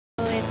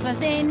It's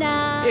Wednesday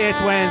night.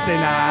 It's Wednesday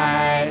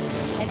night.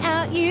 And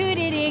out you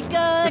didn't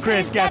go. The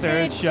Chris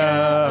Gethard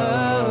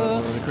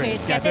Show. The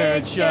Chris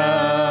Gethard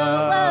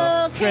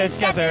Show. Chris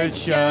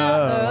Gethard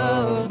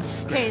Show.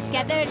 Chris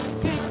Gethard.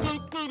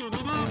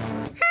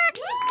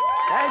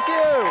 Thank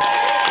you.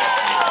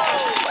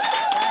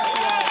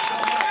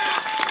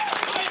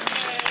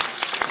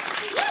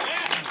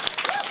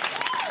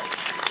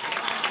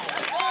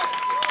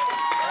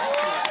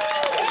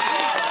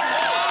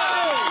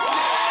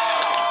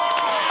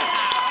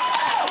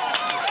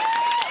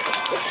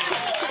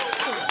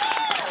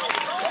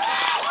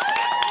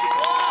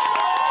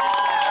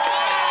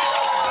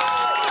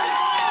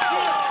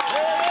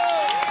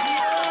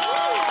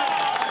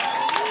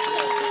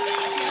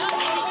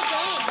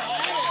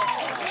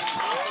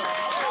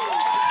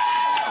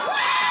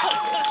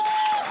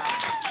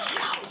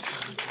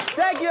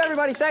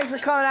 Thanks for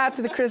coming out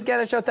to the Chris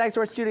Gethard Show. Thanks to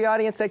our studio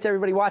audience. Thanks to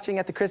everybody watching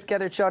at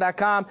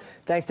thechrisgethardshow.com.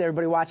 Thanks to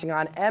everybody watching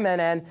on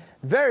MNN.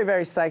 Very,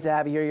 very psyched to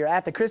have you here. You're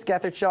at the Chris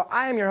Gethard Show.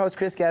 I am your host,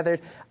 Chris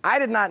Gethard. I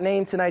did not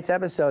name tonight's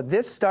episode.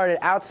 This started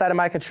outside of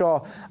my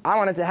control. I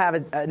wanted to have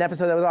an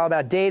episode that was all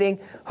about dating,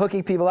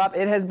 hooking people up.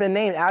 It has been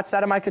named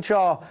outside of my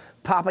control,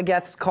 Papa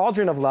Geth's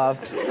Cauldron of Love.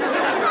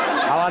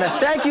 I want to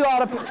thank you all.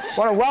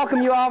 Want to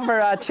welcome you all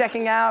for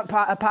checking out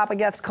Papa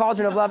Geth's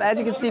Cauldron of Love. As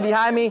you can see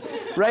behind me,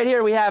 right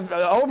here, we have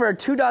over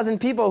 24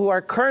 people who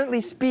are currently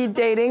speed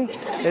dating.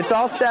 It's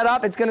all set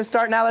up. It's going to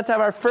start now. Let's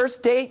have our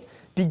first date.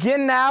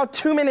 Begin now.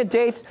 2-minute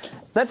dates.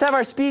 Let's have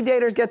our speed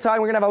daters get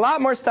talking. We're going to have a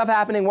lot more stuff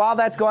happening while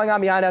that's going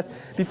on behind us.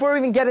 Before we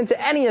even get into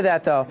any of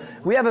that, though,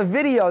 we have a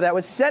video that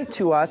was sent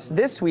to us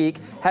this week.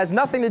 Has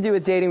nothing to do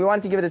with dating. We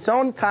wanted to give it its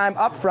own time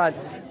up front.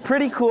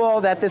 Pretty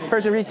cool that this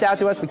person reached out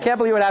to us. We can't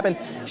believe what happened.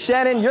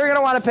 Shannon, you're going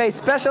to want to pay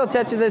special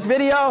attention to this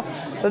video.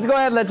 Let's go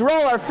ahead. Let's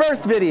roll our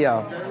first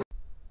video.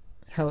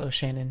 Hello,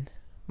 Shannon.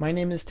 My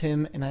name is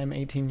Tim, and I'm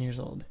 18 years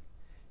old.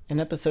 In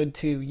episode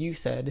 2, you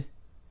said...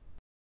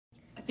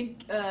 I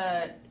think,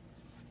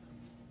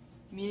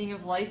 meaning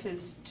of life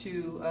is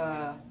to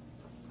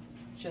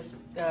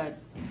just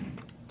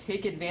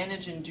take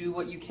advantage and do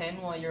what you can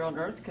while you're on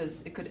Earth,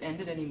 because it could end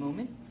at any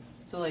moment.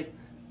 So like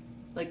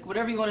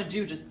whatever you want to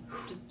do, just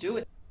do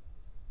it.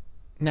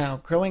 Now,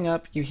 growing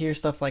up, you hear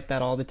stuff like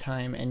that all the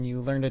time, and you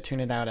learn to tune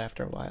it out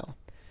after a while.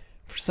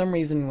 For some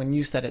reason, when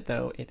you said it,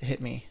 though, it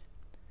hit me.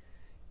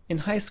 In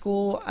high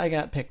school, I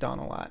got picked on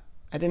a lot.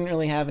 I didn't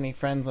really have any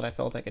friends that I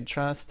felt I could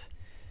trust,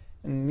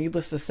 and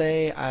needless to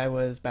say, I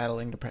was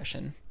battling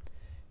depression.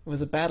 It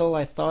was a battle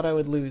I thought I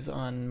would lose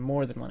on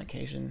more than one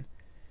occasion.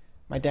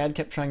 My dad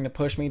kept trying to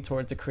push me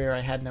towards a career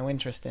I had no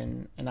interest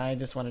in, and I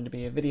just wanted to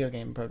be a video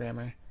game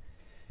programmer.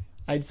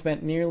 I'd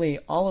spent nearly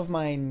all of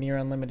my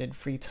near-unlimited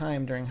free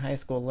time during high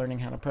school learning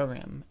how to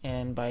program,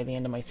 and by the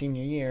end of my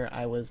senior year,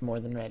 I was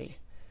more than ready.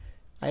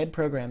 I had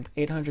programmed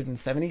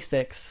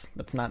 876,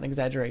 that's not an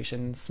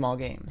exaggeration, small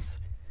games.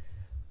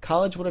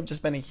 College would have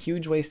just been a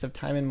huge waste of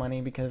time and money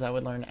because I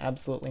would learn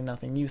absolutely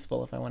nothing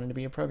useful if I wanted to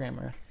be a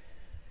programmer.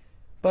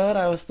 But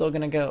I was still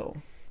going to go.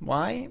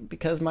 Why?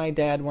 Because my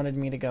dad wanted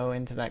me to go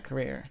into that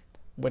career.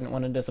 Wouldn't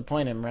want to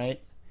disappoint him,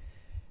 right?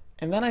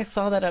 And then I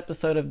saw that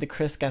episode of The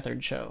Chris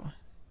Gethard Show.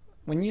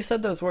 When you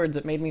said those words,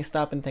 it made me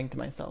stop and think to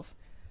myself,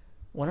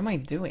 what am I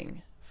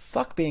doing?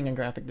 Fuck being a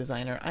graphic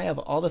designer. I have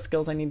all the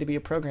skills I need to be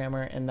a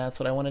programmer, and that's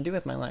what I want to do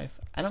with my life.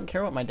 I don't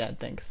care what my dad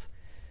thinks.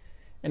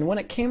 And when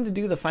it came to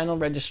do the final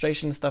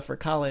registration stuff for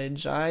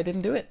college, I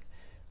didn't do it.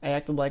 I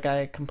acted like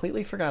I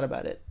completely forgot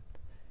about it.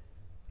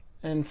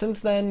 And since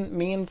then,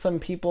 me and some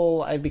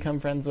people I've become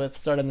friends with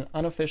started an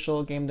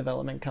unofficial game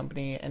development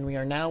company, and we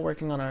are now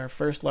working on our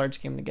first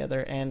large game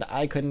together, and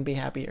I couldn't be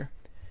happier.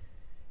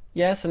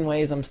 Yes, in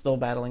ways I'm still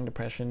battling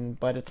depression,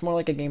 but it's more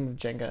like a game of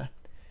Jenga.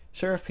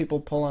 Sure, if people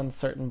pull on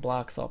certain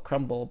blocks, I'll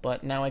crumble,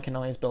 but now I can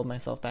always build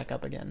myself back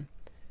up again.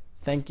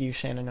 Thank you,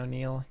 Shannon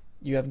O'Neill.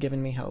 You have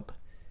given me hope.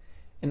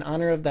 In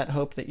honor of that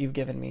hope that you've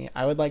given me,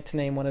 I would like to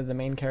name one of the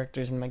main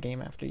characters in my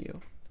game after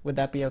you. Would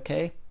that be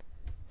okay?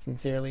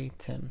 Sincerely,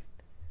 Tim.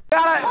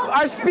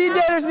 Our speed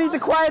daters need to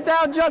quiet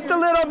down just a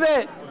little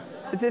bit.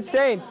 It's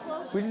insane.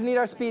 We just need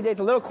our speed dates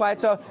a little quiet.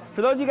 So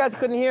for those of you guys who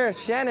couldn't hear,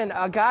 Shannon,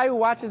 a guy who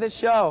watches this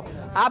show,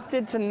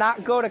 opted to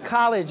not go to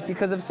college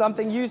because of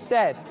something you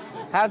said.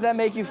 How's that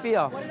make you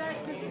feel? What did I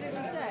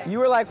specifically say? You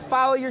were like,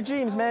 follow your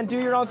dreams, man.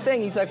 Do your own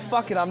thing. He's like,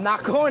 fuck it. I'm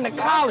not going to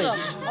college.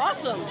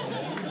 Awesome.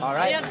 All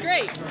right. Yeah, that's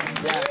great.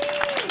 Yeah.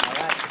 All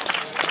right.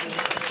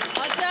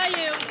 I'll tell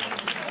you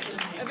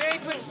a very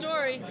quick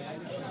story.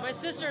 My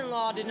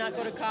sister-in-law did not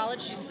go to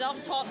college. She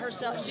self-taught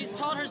herself. She's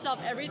taught herself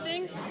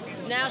everything.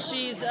 Now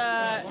she's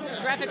a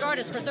graphic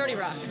artist for 30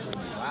 Rock.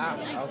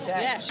 Wow.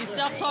 Okay. Yeah, she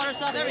self-taught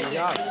herself everything.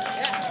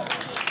 Yeah.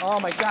 Oh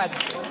my God.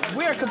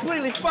 We are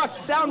completely fucked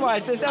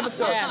sound-wise this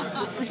episode.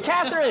 Yeah.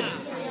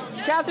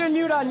 Catherine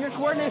Newton, your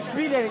coordinates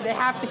speed dating. They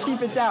have to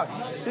keep it down.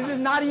 This is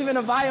not even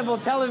a viable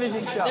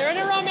television show. They're in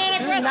a romantic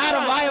This is restaurant.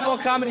 not a viable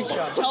comedy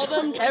show. Tell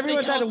them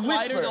everyone's if they got to talk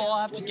quieter, whisper. they'll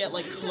all have to get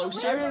like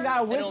closer. Everyone got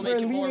to whisper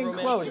and lean in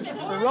close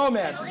for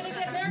romance.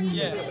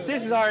 Yeah.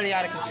 This is already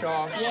out of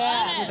control.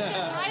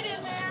 Yeah.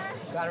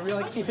 Gotta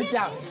really keep it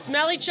down.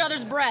 Smell each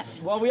other's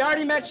breath. Well, we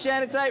already met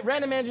Shannon tonight.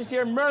 Random Andrew's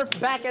here. Murph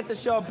back at the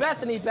show.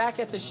 Bethany back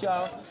at the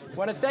show.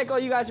 Want to thank all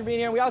you guys for being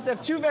here. We also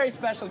have two very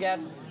special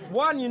guests.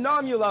 One, you know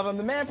him, you love him,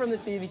 the man from the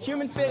sea, the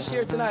human fish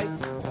here tonight.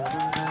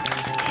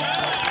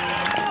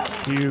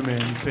 Human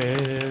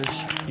fish,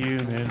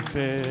 human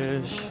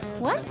fish.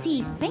 What's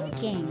he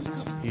thinking?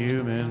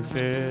 Human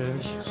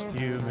fish,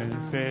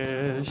 human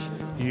fish,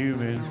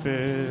 human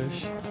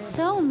fish,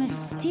 So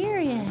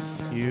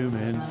mysterious.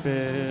 human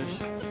fish.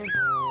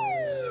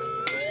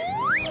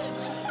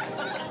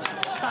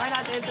 Try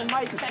not to hit the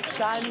mic next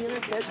time,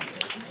 human fish.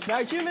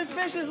 Now, human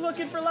fish is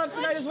looking for love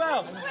tonight as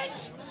well.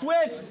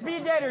 Switch,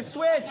 speed dater,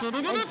 switch,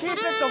 and keep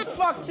it the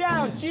fuck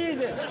down,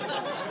 Jesus.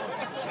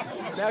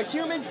 Now,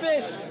 human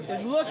fish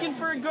is looking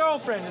for a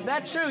girlfriend. Is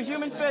that true,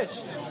 human fish?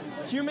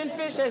 Human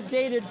fish has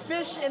dated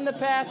fish in the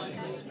past.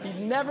 He's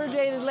never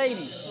dated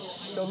ladies.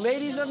 So,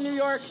 ladies of New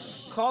York,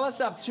 call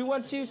us up,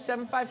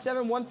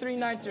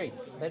 212-757-1393.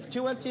 That's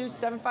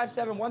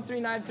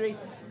 212-757-1393.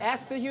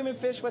 Ask the human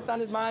fish what's on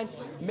his mind.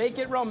 Make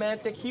it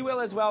romantic. He will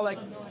as well. Like,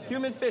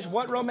 human fish,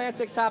 what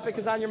romantic topic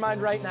is on your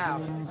mind right now?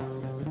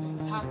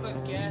 Papa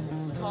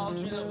Geth's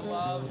Cauldron of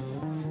Love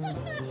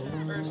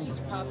versus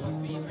Papa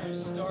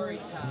Beaver's Story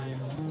Time.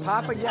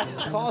 Papa Geth's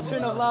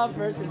Cauldron of Love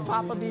versus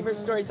Papa Beaver's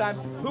Story Time.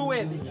 Who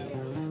wins?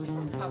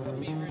 Papa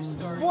Beaver's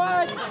Story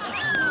What?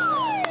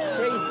 Time.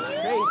 Crazy,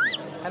 crazy.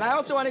 And I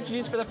also want to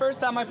introduce for the first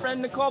time my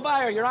friend Nicole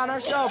Byer. You're on our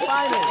show,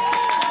 finally.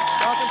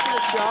 Welcome to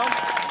the show.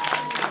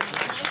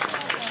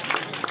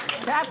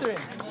 Catherine,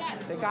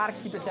 they gotta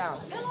keep it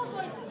down.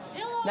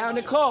 Now,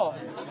 Nicole,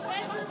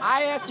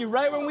 I asked you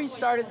right when we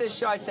started this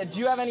show, I said, do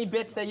you have any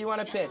bits that you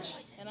want to pitch?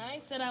 And I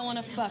said I want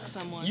to fuck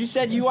someone. You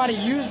said you want to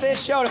use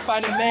this show to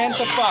find a man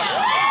to fuck.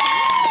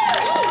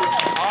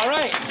 All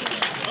right.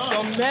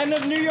 So men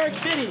of New York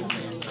City,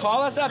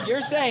 call us up. You're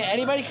saying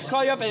anybody can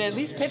call you up and at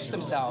least pitch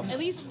themselves. At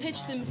least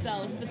pitch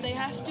themselves, but they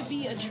have to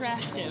be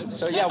attractive.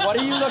 So yeah, what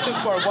are you looking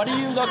for? What are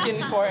you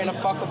looking for in a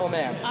fuckable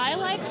man? I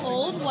like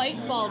old, white,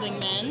 balding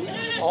men.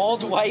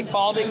 Old, white,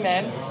 balding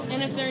men.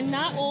 And if they're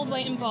not old,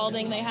 white, and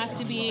balding, they have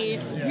to be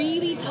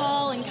really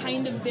tall and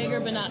kind of bigger,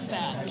 but not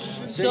fat.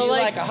 So you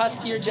like a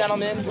huskier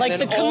gentleman? Like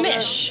and the an older-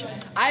 commish.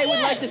 I would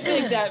like to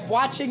think that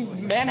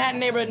watching Manhattan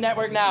Neighborhood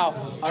Network now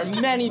are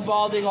many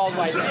balding old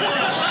white men.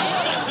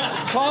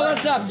 Call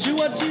us up,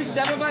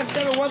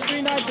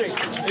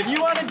 212-757-1393. If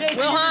you want to date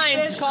Will Human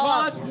Hines, Fish, call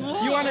call up. us.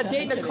 You want to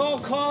date Nicole,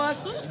 call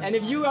us. And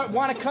if you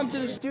want to come to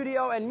the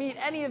studio and meet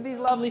any of these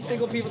lovely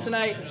single people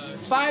tonight,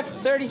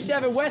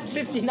 537 West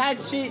 59th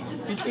Street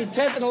between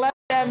 10th and 11th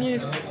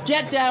Avenues.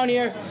 Get down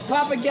here.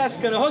 Papa Geth's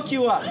going to hook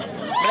you up.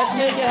 Let's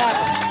make it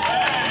happen.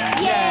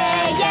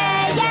 Yeah,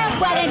 yeah, yeah.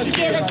 Why don't you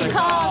give us a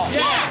call?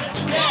 Yeah,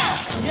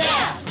 yeah,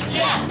 yeah,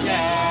 yeah.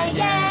 Yeah,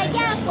 yeah,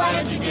 yeah. Why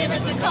don't you give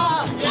us a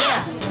call?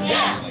 Yeah,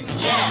 yeah,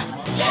 yeah,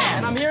 yeah.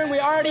 And I'm hearing we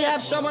already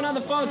have someone on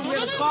the phone. So we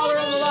have a caller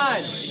on the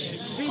line.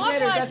 Speed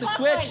daters, that's a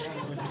switch.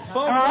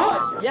 Phone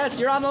calls. Yes,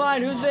 you're on the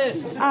line. Who's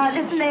this? This is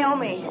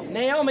Naomi.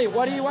 Naomi,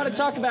 what do you want to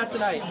talk about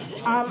tonight?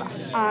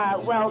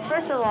 Well,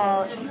 first of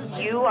all,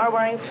 you are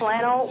wearing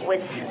flannel,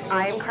 which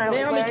I am currently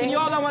Naomi, wearing. can you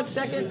hold on 1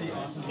 second?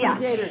 Yeah.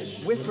 Speed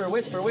daters, whisper,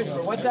 whisper,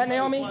 whisper. What's that,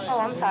 Naomi? Oh,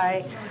 I'm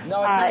sorry.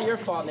 No, it's not your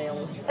fault,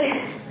 Naomi.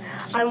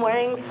 I'm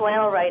wearing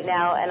flannel right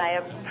now, and I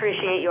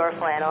appreciate your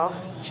flannel.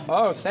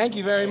 Oh, thank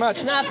you very much.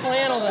 It's not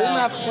flannel, though. This is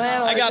not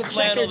flannel. I got it's a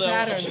flannel, checkered though,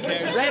 pattern. if she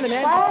cares. Random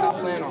Andrew got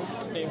flannel.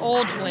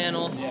 Old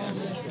flannel.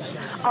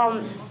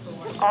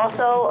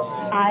 Also,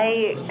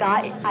 I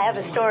have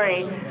a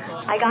story.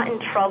 I got in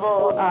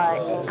trouble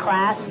in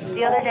class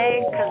the other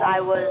day because I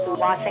was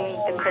watching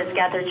the Chris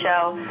Gethard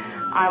show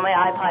on my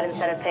iPod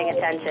instead of paying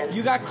attention.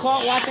 You got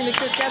caught watching the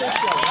Chris Gethard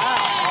show.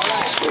 Wow, all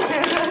right.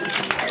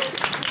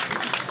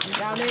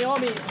 Now,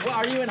 Naomi,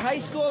 are you in high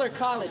school or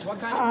college? What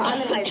kind of I'm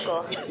class? in high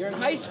school. You're in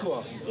high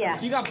school? Yeah.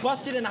 So you got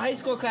busted in a high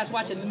school class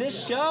watching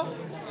this show?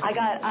 I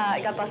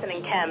got busted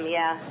in chem,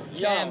 yeah.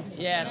 Damn.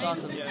 Yeah, it's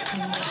awesome.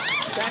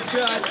 That's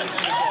good.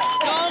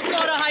 Don't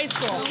go to high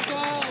school.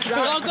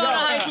 Don't go to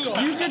high school.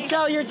 You can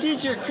tell your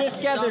teacher, Chris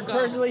Gethard, Don't go.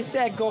 personally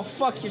said, go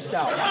fuck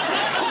yourself.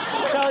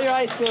 Tell your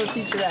high school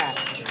teacher that.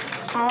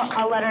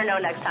 I'll let her know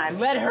next time.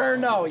 Let her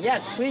know.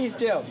 Yes, please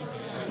do.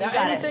 Now,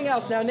 got it. anything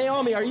else? Now,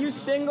 Naomi, are you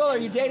single? Are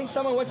you dating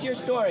someone? What's your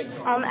story?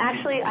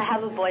 Actually, I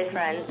have a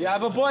boyfriend. You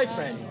have a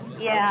boyfriend.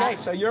 Yeah. Okay,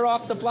 so you're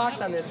off the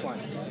blocks on this one.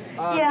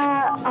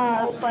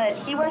 But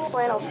he wears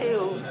flannel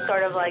too,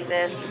 sort of like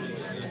this.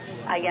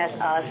 I guess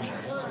us.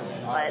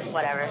 But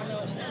whatever.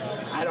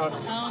 I don't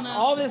know.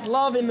 All this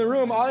love in the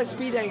room, all this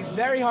speed dating is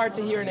very hard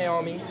to hear,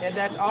 Naomi, and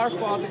that's our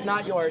fault. It's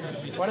not yours. I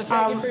want to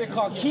thank you for your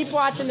call. Keep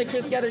watching the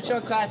Chris Gethard Show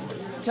class.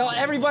 Tell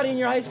everybody in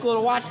your high school to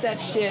watch that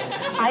shit.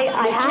 I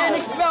They can't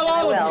expel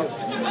all of you.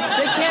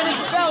 They can't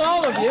expel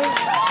all of you.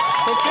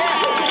 They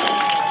can't.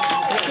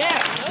 They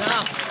can't.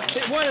 No.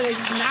 What, are they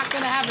just not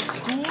going to have a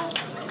school?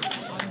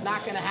 It's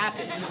not going to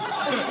happen.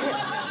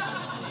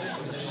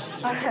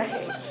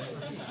 Okay.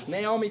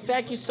 Naomi,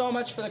 thank you so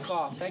much for the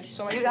call. Thank you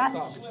so much You for got the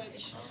it.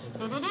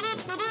 call.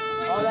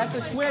 Oh, that's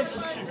a switch.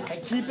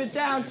 And keep it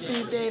down,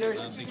 speed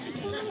daters.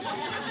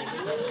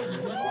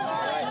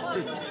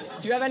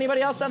 Do you have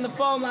anybody else on the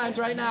phone lines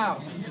right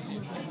now?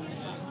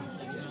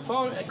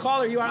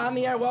 Caller, you are on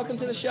the air. Welcome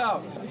to the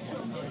show.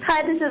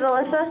 Hi, this is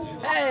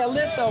Alyssa. Hey,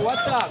 Alyssa,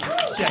 what's up?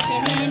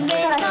 Checking in with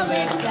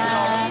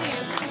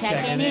Alyssa.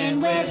 Checking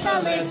in with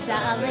Alyssa.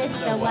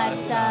 Alyssa,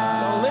 what's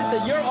up?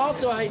 Alyssa, you're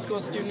also a high school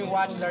student who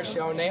watches our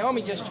show.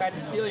 Naomi just tried to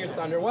steal your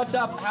thunder. What's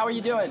up? How are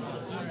you doing?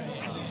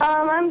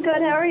 I'm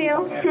good. How are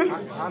you?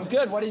 I'm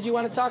good. What did you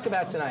want to talk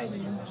about tonight?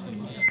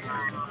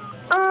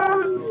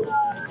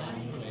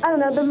 I don't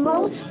know. The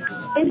most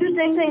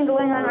interesting thing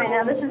going on right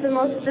now. This is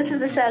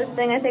the saddest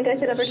thing I think I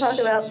could ever talk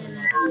about.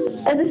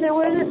 As if there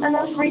wasn't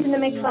enough reason to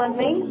make fun of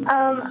me.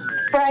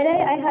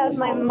 Friday I have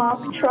my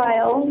mock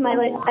trial.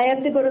 I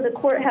have to go to the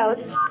courthouse.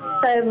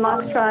 So I have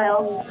mock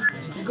trial.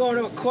 You going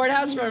to a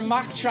courthouse for a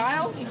mock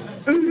trial?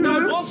 It's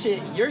no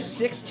bullshit. You're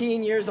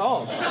 16 years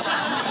old.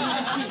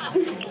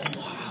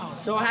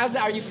 So how's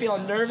that? Are you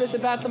feeling nervous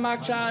about the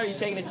mock trial? Are you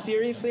taking it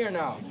seriously or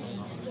no?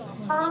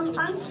 I'm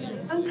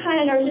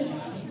kind of nervous.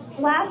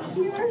 Last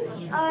year,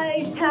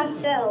 I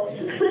passed out.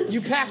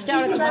 You passed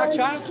out at the mock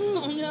trial?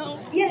 Oh no.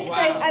 Yes,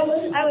 Wow. I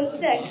was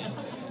sick.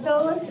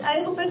 So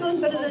I hope it goes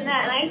better than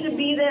that. And I have to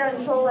be there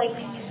until like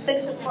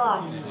 6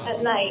 o'clock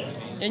at night.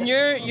 And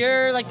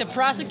you're like the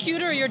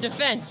prosecutor or your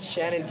defense?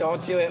 Shannon,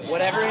 don't do it.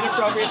 Whatever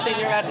inappropriate thing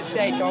you're about to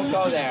say, don't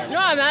go there. No,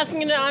 I'm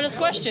asking an honest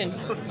question.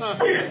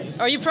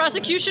 Are you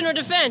prosecution or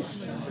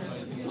defense?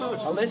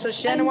 Alyssa,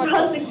 Shannon wants to...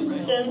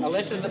 Prosecution.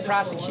 Alyssa's the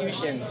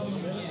prosecution.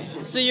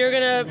 So you're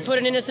gonna put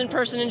an innocent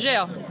person in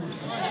jail?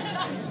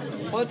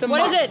 Well, it's a What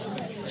mock. is it?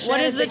 What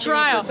is the thinks you're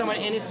gonna trial? Put someone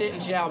innocent in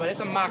jail, but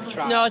it's a mock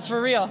trial. No, it's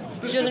for real.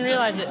 She doesn't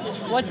realize it.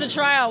 What's the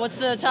trial? What's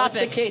the What's the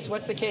topic? case?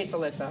 What's the case,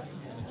 Alyssa?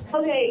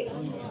 Okay,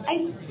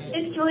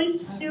 it's really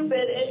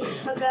stupid.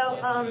 It's about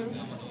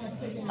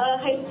a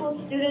high school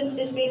student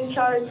is being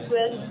charged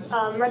with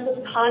reckless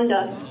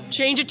conduct.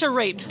 Change it to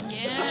rape. Do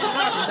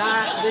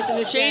not listen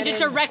to Change it to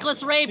Shannon.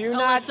 reckless rape, Do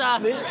not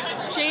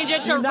Alyssa. Change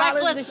it to Do not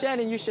listen to reckless.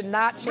 Shannon. You should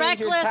not change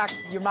your Reckless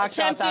mock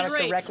trial attempted topic to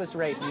rape. reckless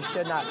rape. You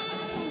should not.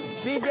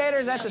 Speed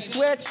daters, that's a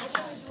switch.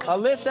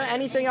 Alyssa,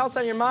 anything else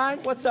on your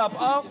mind? What's up?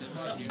 Oh,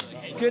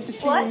 good to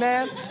see you, What?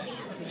 man.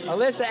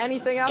 Alyssa,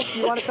 anything else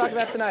you want to talk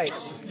about tonight?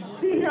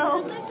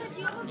 No.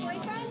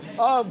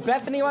 Oh,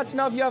 Bethany wants to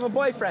know if you have a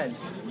boyfriend.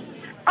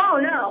 Oh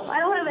no, I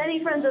don't have any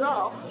friends at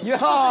all. Yo!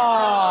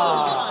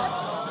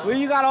 Well,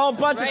 you got a whole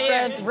bunch of Right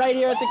friends right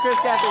here at the Chris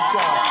Gethard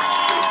Show.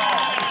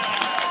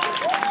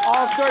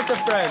 All sorts of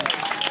friends.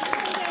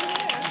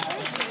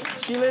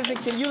 She lives in.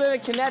 You live in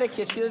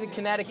Connecticut. She lives in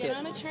Connecticut. Get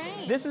on a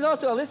train. This is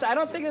also, Alyssa, I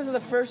don't think this is the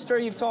first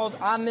story you've told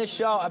on this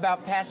show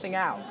about passing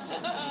out.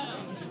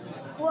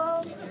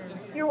 Well,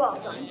 you're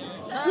welcome.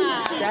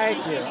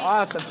 Thank you.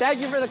 Awesome.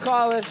 Thank you for the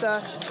call,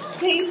 Alyssa.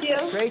 Thank you.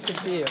 Great to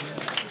see you. Can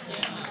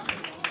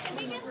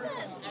we give the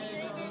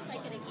speed daters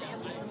like an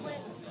example of what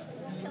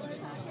killers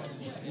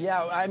are?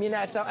 Yeah, I mean,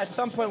 at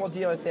some point we'll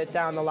deal with it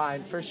down the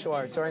line, for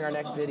sure, during our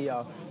next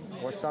video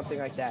or something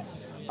like that.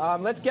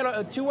 Let's get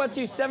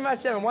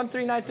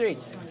 212-757-1393.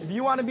 If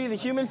you want to be the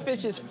human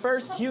fish's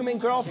first human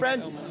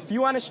girlfriend, if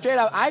you want to straight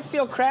up, I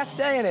feel crass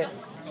saying it.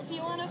 If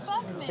you want to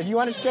fuck me. If you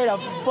want to straight up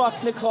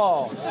fuck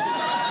Nicole,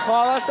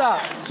 call us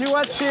up,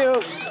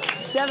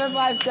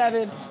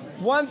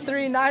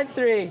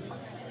 212-757-1393.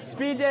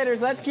 Speed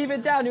daters, let's keep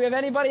it down. Do we have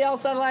anybody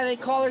else on the line? Any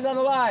callers on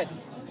the line?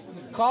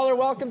 Caller,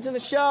 welcome to the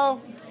show.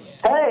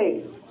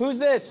 Hey, Who's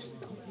this?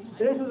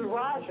 this is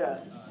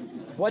Raja.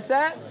 What's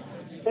that?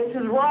 This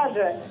is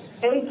Raja,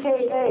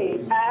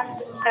 a.k.a.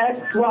 Act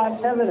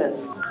XY Feminist.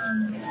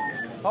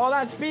 Hold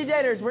on, speed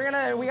daters. We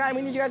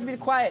need you guys to be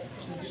quiet.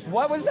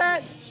 What was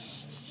that?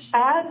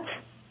 At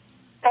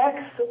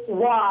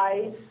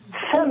XY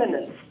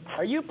Feminist.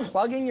 Are you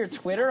plugging your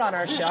Twitter on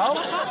our show?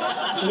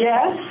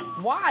 Yes,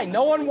 Why?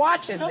 No one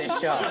watches this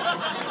show.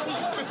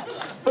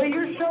 but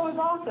your show is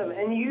awesome,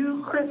 and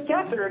you, Chris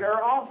Gethard,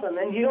 are awesome.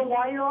 And you know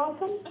why you're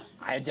awesome?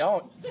 I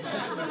don't.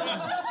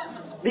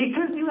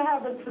 Because you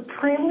have a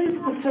supremely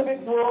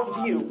specific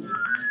worldview.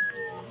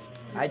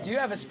 I do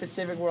have a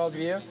specific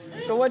worldview.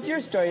 So what's your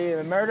story? You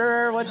a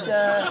murderer? What's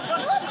the...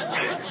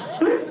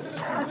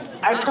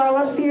 I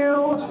promise you,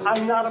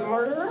 I'm not a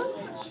murderer.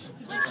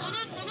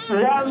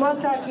 That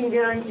much I can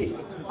guarantee.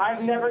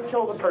 I've never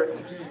killed a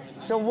person.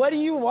 So what do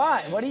you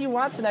want? What do you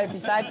want tonight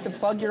besides to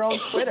plug your own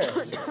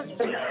Twitter?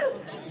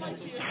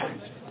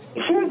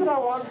 Here's what I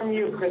want from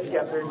you, Chris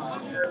Gethard.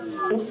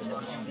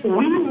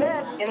 We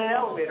met in an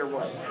elevator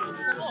once.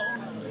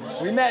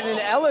 We met in an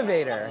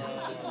elevator.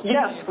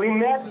 Yes, we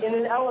met in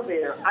an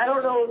elevator. I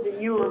don't know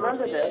that you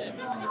remember this,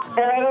 and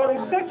I don't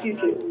expect you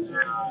to.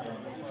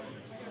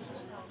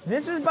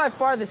 This is by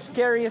far the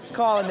scariest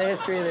call in the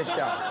history of this show.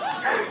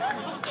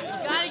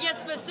 Gotta get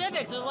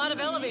specifics. There's a lot of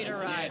elevator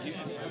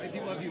rides.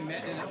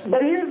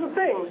 But here's the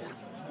thing.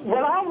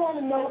 What I want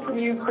to know from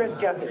you, Chris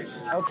Gethard,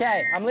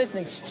 Okay, I'm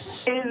listening.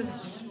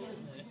 is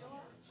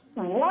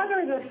what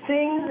are the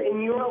things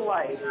in your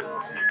life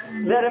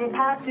that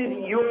impacted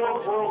your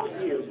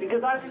worldview?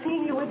 Because I've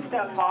seen you with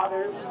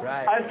Stepfathers.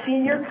 Right. I've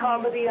seen your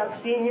comedy.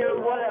 I've seen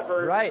your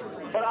whatever. Right.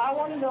 But I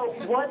want to know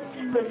what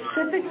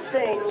specific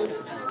things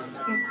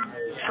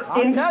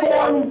I'll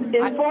tell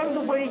you. inform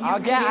the way you I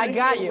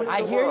got you. with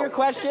I the hear your world.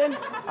 question.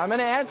 I'm going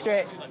to answer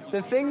it.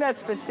 The thing that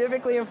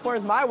specifically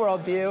informs my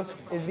worldview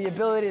is the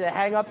ability to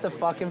hang up the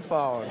fucking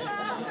phone.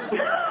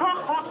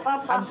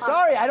 I'm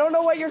sorry, I don't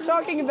know what you're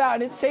talking about,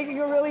 and it's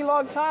taking a really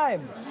long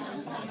time.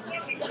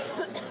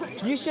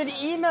 You should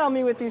email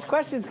me with these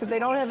questions because they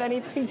don't have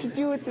anything to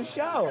do with the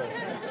show.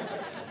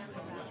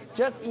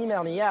 Just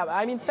email me, yeah.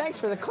 I mean, thanks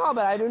for the call,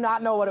 but I do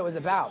not know what it was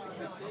about.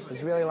 It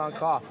was a really long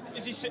call.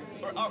 Is he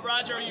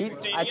Roger, are you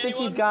dating I think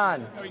anyone? he's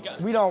gone. Are we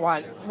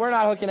gone? We're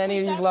not hooking any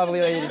of these lovely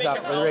ladies up.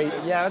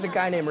 Yeah, it was a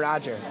guy named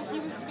Roger. He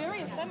was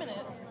very effeminate.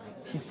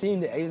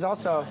 He was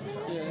also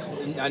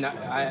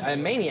a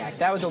maniac.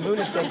 That was a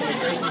lunatic and a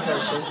crazy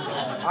person.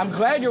 I'm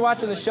glad you're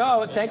watching the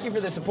show. Thank you for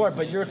the support,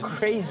 but you're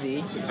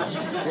crazy.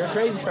 You're a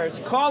crazy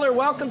person. Caller,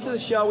 welcome to the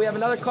show. We have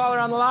another caller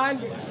on the line.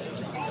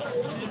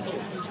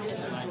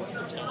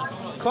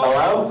 Caller.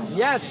 Hello?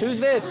 Yes, who's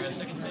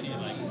this?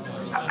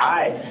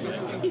 Hi.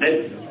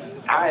 This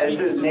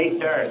is Nate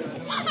Dern.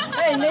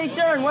 Hey, Nate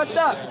Dern, what's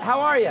up?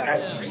 How are you?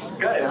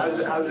 Good. How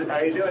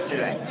are you doing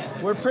today?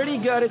 We're pretty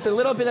good. It's a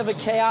little bit of a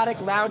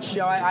chaotic, loud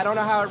show. I don't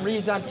know how it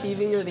reads on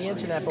TV or the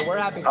internet, but we're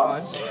having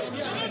fun.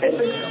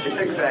 It's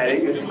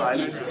exciting. It's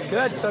fun.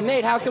 Good. So,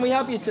 Nate, how can we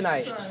help you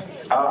tonight?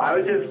 I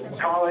was just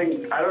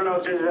calling. I don't know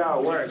if this is how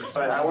it works,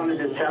 but I wanted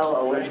to tell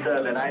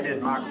Alyssa that I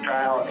did mock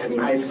trial in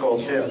high school,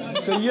 too.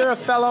 So you're a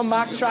fellow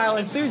mock trial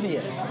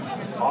enthusiast?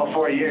 All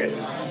 4 years.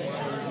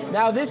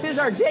 Now, this is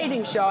our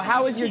dating show.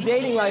 How was your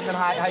dating life in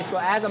high school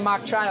as a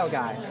mock trial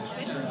guy?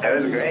 It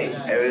was great.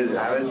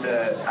 I was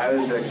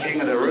the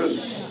king of the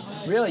roost.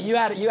 Really? You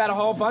had a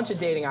whole bunch of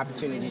dating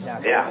opportunities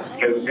out there. Yeah,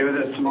 it was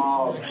a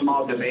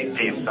small debate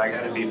team, so I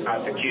got to be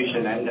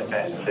prosecution and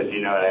defense, if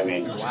you know what I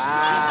mean.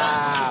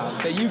 Wow.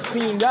 So you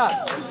cleaned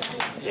up.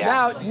 Yeah.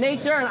 Now,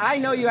 Nate Dern, I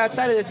know you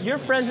outside of this. You're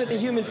friends with the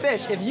human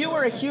fish. If you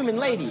were a human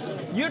lady,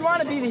 you'd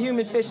want to be the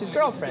human fish's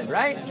girlfriend,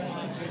 right?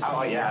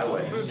 Oh, yeah, I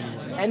would.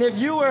 And if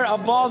you were a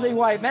balding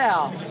white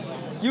male,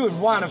 you would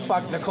want to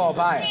fuck Nicole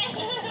Byer.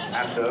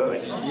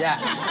 Absolutely. Yeah,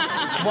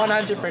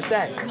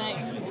 100%.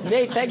 Nice.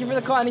 Nate, thank you for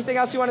the call. Anything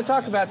else you want to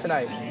talk about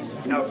tonight?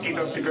 No, keep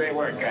up the great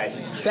work, guys.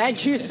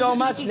 Thank you so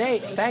much,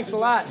 Nate. Thanks a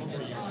lot.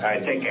 All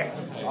right, take care.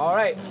 All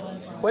right.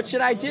 What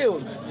should I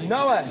do?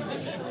 Noah,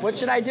 what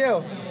should I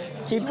do?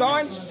 Keep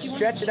going?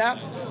 Stretch it out?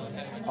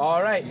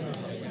 All right.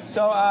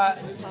 So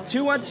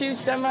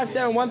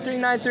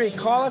 212-757-1393.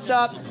 Call us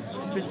up.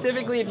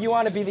 Specifically, if you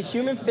want to be the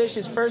human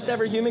fish's first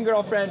ever human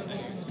girlfriend.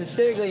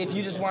 Specifically, if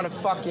you just want to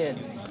fucking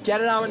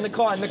get it on with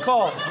Nicole. And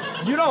Nicole,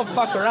 you don't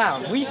fuck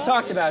around. We've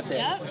talked about this.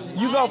 Yep.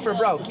 You go for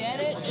broke. Get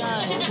it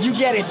done. You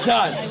get it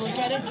done. I will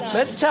get it done.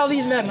 Let's tell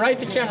these men right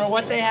to camera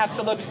what they have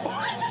to look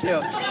forward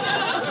to.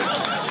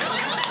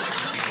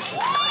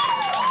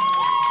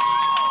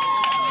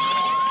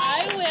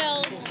 I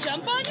will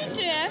jump on your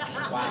dick,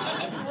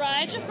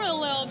 ride you for a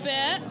little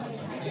bit,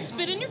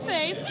 spit in your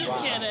face. Just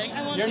kidding.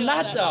 I won't You're do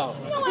not, that. though.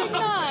 No, I'm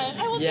not.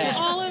 I will Yeah. do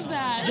all of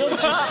that. You'll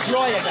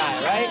destroy a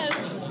guy, right? Yes.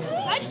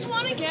 I just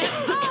want to get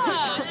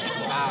up.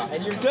 Wow,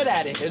 and you're good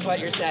at it, is what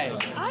you're saying.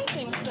 I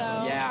think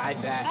so. Yeah, I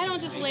bet. I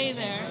don't just lay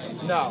there.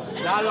 No,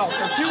 not at all.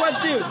 So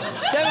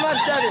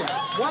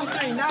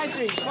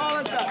 212-757-1393. Call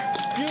us up.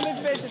 Human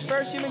Fish's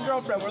first human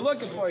girlfriend. We're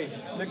looking for you.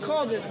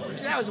 Nicole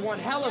that was one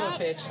hell of a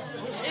pitch.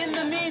 In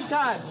the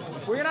meantime,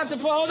 we're going to have to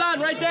hold on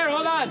right there.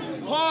 Hold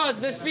on. Pause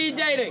the speed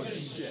dating.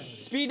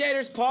 Speed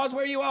daters, pause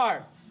where you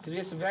are. Because we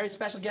have some very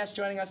special guests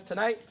joining us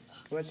tonight.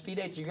 We want speed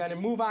dates. You're going to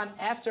move on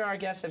after our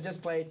guests have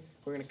just played.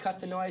 We're going to cut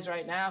the noise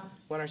right now. We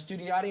want our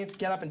studio audience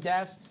get up and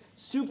dance.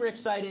 Super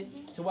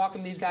excited to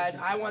welcome these guys.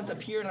 I once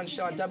appeared on a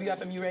show on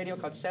WFMU radio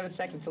called 7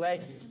 Second Delay.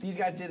 These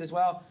guys did as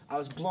well. I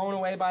was blown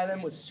away by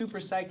them, was super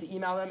psyched to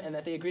email them, and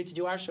that they agreed to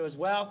do our show as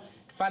well. You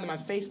can find them on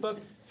Facebook.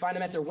 Find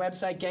them at their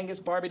website,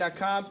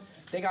 GenghisBarbie.com.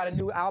 They got a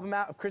new album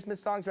out of Christmas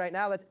songs right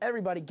now. Let's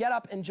everybody get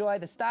up, enjoy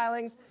the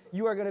stylings.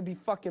 You are going to be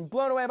fucking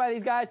blown away by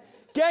these guys.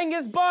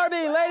 Genghis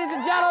Barbie, ladies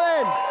and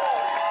gentlemen.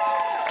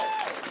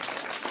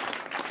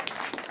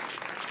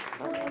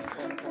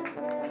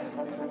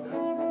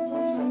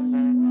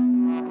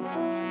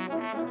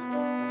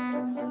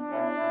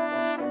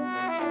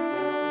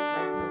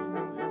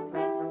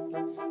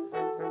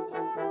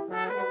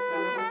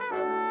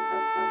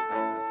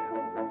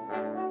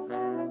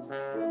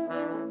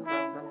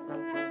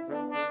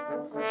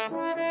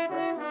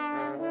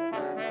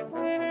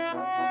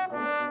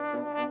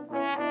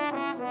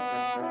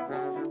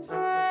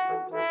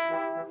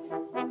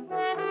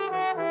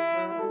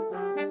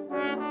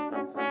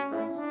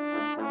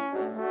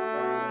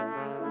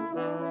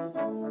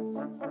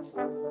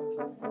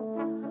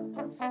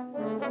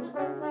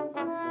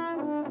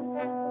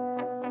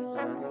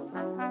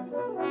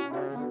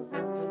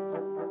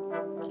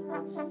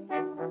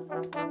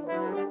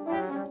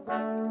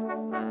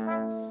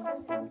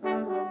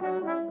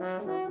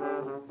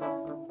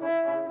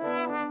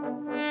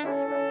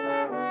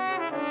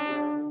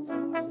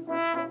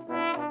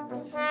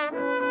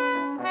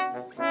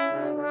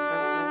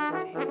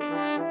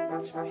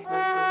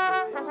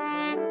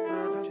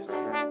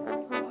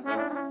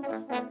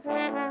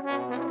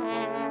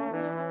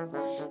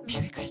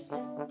 Merry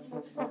Christmas.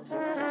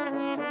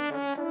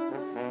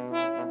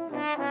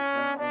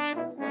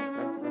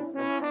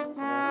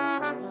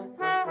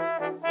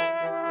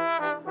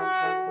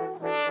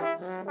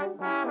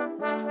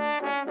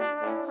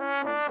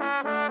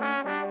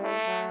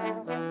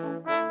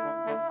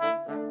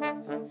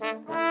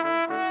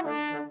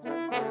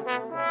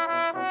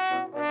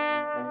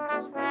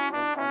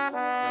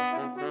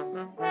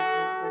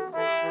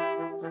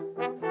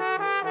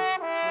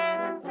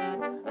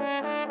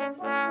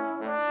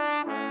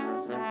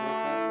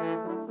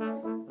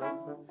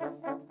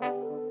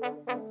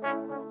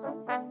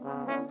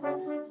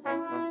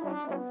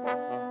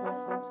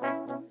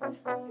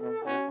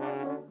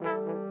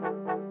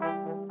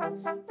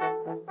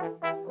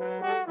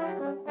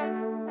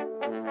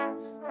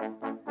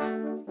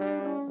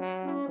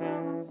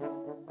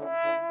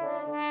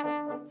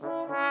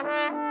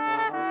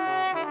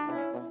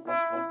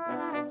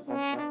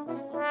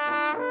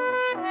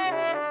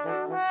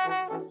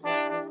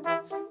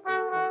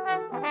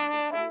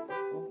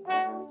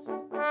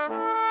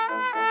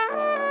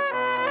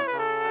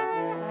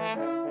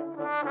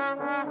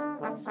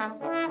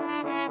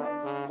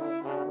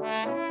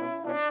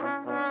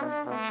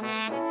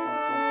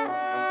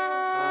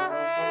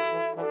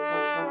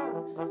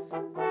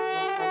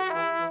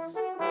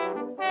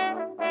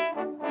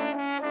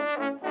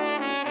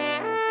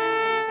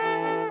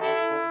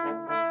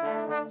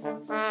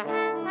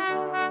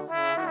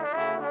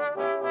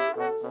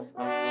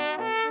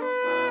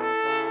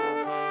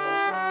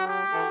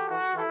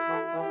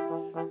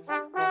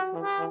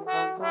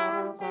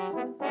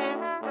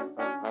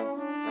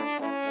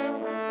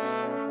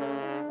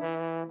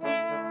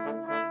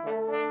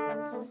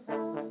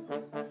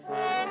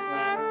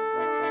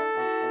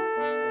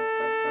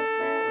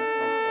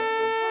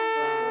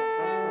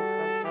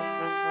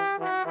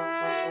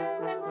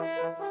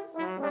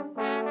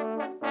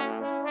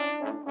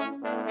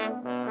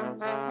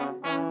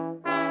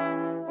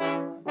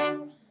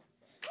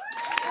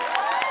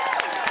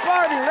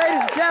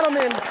 Ladies and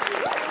gentlemen,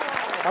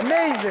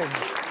 amazing.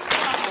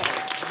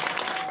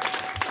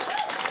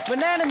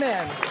 Banana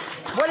Man,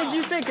 what did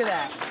you think of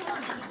that?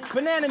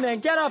 Banana Man,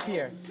 get up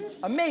here.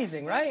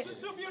 Amazing, right? It's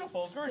so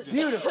beautiful. It's gorgeous.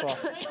 Beautiful.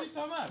 Thank you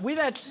so much. We've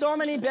had so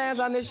many bands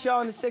on this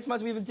show in the 6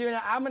 months we've been doing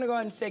it. I'm going to go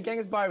ahead and say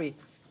Genghis Barbie,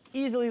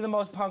 easily the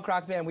most punk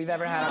rock band we've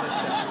ever had on this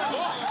show.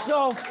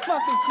 So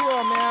fucking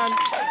cool, man.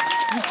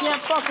 You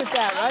can't fuck with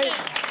that, right?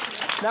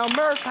 Now,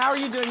 Murph, how are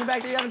you doing? You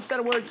back there? You haven't said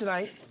a word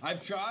tonight.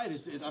 I've tried.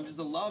 I'm just,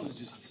 the love is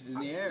just in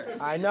the air.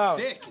 I know.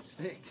 It's thick. It's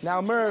thick.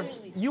 Now, Merv,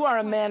 you are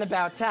a man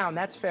about town.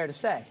 That's fair to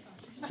say.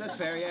 That's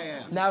fair,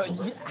 yeah. Now,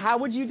 how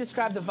would you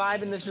describe the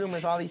vibe in this room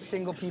with all these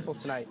single people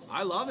tonight?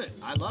 I love it.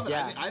 I love it.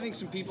 Yeah. I think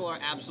some people are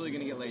absolutely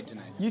going to get laid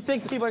tonight. You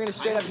think people are going to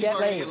straight up get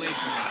laid? Tonight.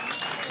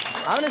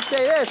 I'm going to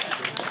say this.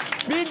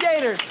 Speed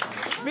daters,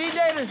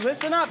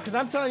 listen up, because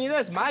I'm telling you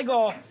this. My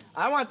goal,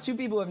 I want two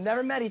people who have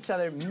never met each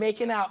other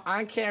making out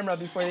on camera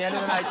before the end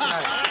of the night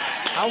tonight.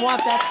 I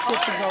want that shit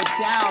to go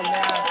down,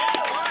 man.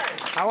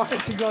 I want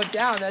it to go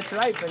down. That's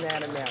right,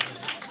 Banana Man.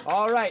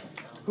 All right.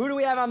 Who do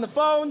we have on the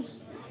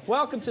phones?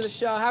 Welcome to the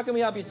show. How can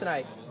we help you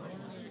tonight?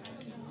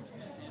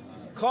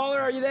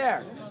 Caller, are you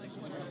there?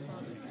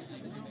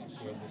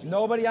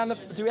 Nobody on the...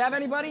 Do we have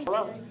anybody?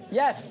 Hello?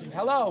 Yes.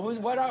 Hello.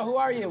 Who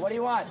are you? What do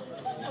you want?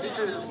 This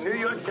is New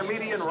York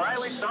comedian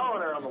Riley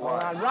Soliner on the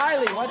line.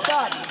 Riley, what's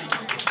up?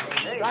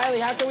 Hey. Riley,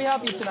 how can we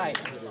help you tonight?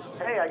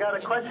 Hey, I got a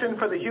question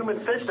for the human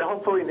fish to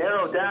hopefully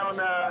narrow down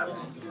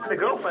the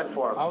girlfriend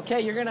for him. Okay,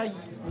 you're going to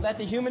let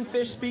the human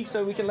fish speak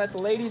so we can let the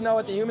ladies know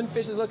what the human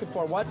fish is looking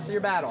for. What's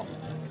your battle?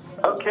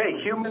 Okay,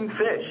 human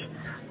fish.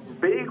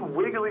 Big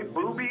wiggly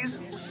boobies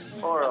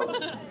or a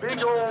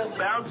big old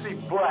bouncy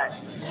butt?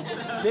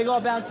 Big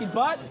old bouncy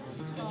butt?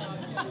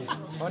 I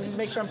want to just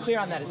make sure I'm clear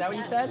on that. Is that what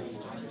you said?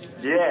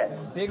 Yeah.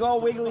 Big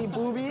old wiggly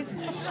boobies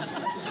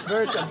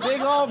versus a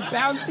big old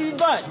bouncy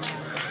butt.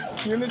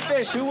 Human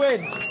fish, who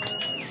wins?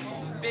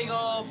 Big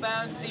old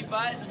bouncy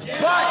butt.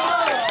 Butt!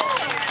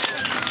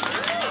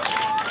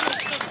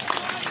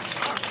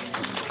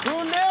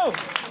 Who knew?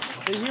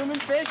 The human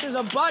fish is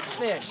a butt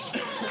fish.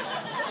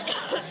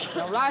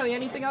 Now, Riley,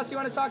 anything else you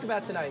want to talk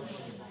about tonight?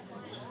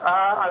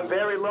 I'm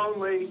very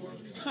lonely.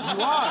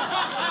 You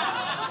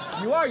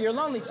are. You're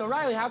lonely. So,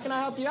 Riley, how can I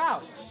help you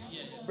out?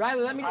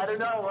 Riley, let me... I don't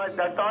know. I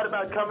thought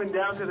about coming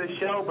down to the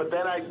show, but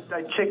then I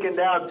chickened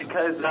out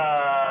because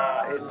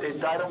I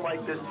don't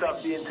like this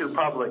stuff being too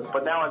public.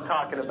 But now I'm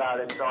talking about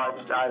it, so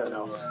I don't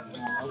know.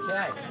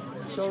 Okay.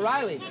 So,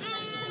 Riley,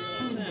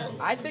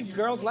 I think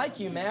girls like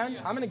you, man.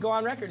 I'm going to go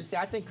on record to say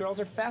I think girls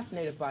are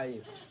fascinated by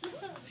you.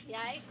 Yeah,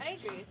 I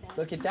agree with that.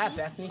 Look at that.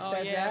 Bethany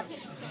says that.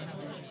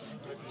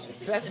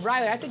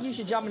 Riley, I think you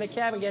should jump in a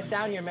cab and get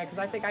down here, man, because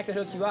I think I could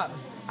hook you up.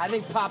 I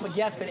think Papa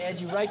Geth could edge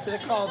you right to the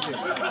Cauldron.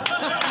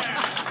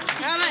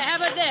 How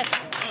about this?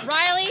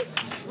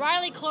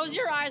 Riley, close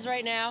your eyes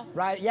right now.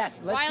 Riley,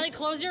 yes. Riley,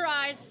 close your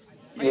eyes.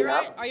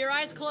 Are your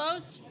eyes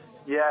closed?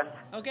 Yes.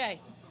 Okay.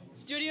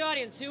 Studio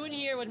audience, who in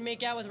here would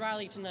make out with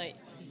Riley tonight?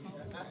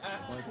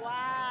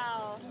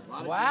 Wow.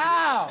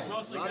 Wow. A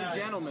lot of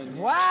gentlemen.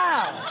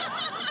 Wow.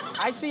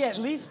 I see at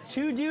least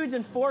 2 dudes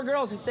and 4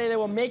 girls who say they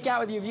will make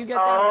out with you if you get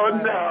down. Oh,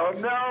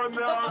 Riley.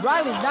 no.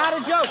 Riley,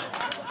 not a joke.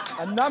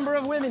 A number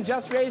of women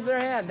just raised their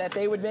hand that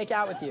they would make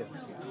out with you.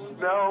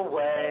 No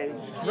way.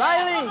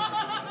 Riley!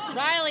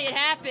 Riley, it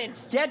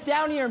happened. Get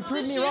down here and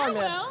prove me wrong,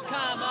 man.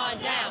 Come on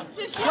down.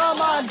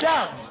 Come on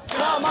down.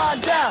 Come on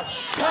down.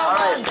 Come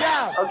on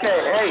down.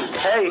 Okay, hey.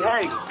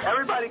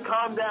 Everybody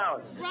calm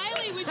down.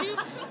 Riley, would you...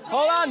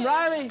 Hold on,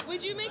 Riley.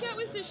 Would you make out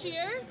with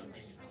Sashir?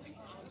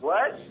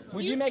 What?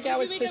 Would you make out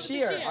with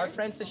Sashir, our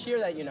friend Sashir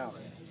that you know?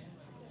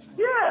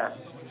 Yeah.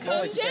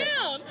 Calm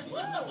down.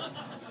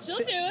 She'll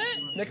do it.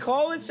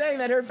 Nicole is saying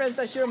that her friend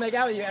Sashir will make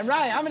out with you. And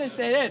Riley, I'm going to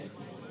say this.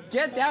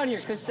 Get down here,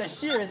 because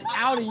Sashir is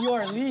out of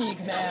your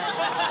league, man.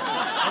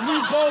 And we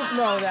both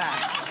know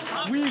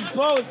that. We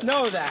both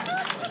know that.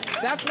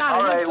 That's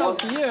not an insult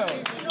to you.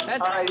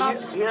 That's all right,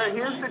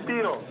 here's the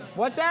deal.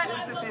 What's that?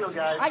 Here's the deal,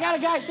 guys. I got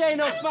a guy saying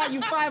he'll spot you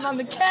 5 on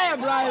the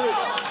cab, Riley.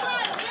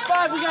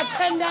 5, we got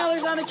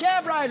 $10 on the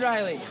cab ride,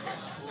 Riley.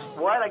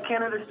 What? I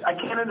can't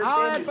understand.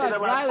 All right, you fine. said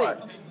that last Riley,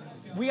 part.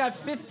 we got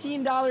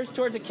 $15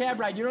 towards a cab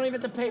ride. You don't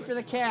even have to pay for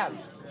the cab.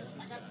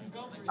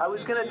 I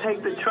was going to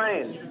take the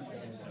train.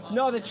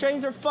 No, the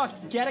trains are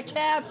fucked. Get a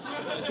cab.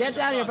 Get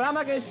down here. But I'm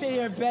not going to sit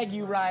here and beg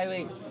you,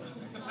 Riley.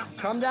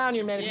 Come down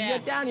here, man. If you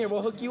get down here,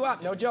 we'll hook you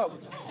up. No joke.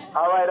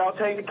 All right, I'll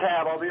take the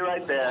cab. I'll be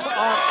right there.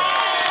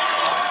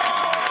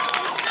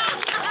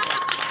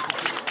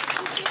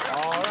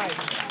 All right.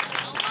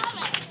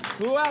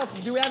 Who else?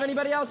 Do we have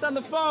anybody else on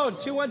the phone?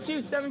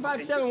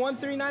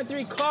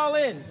 212-757-1393. Call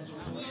in.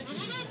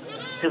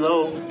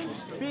 Hello.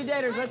 Speed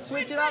daters, let's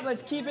switch it up.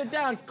 Let's keep it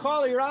down.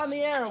 Caller, you're on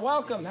the air.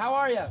 Welcome. How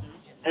are you?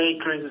 Hey,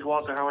 Chris, it's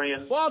Walter. How are you?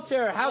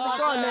 Walter, how's it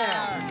going,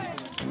 man?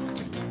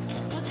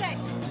 What's that?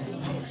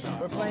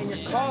 We're playing your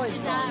calling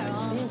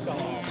song, theme song.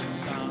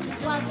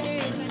 Walter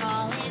is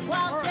calling.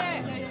 Walter.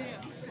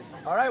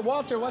 All right,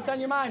 Walter, what's on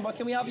your mind? What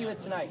can we help you with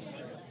tonight?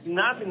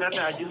 Nothing.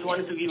 I just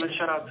wanted to give a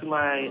shout out to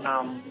my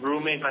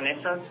roommate,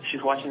 Vanessa.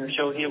 She's watching the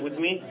show here with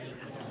me.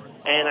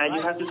 And I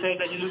just have to say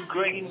that you look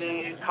great in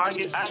the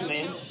Target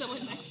admin.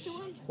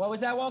 What was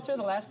that, Walter,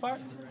 the last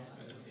part?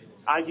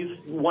 I just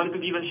wanted to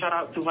give a shout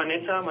out to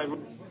Vanessa, my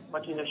roommate,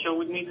 watching the show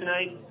with me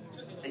tonight.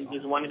 I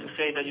just wanted to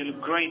say that you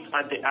look great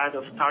at the ad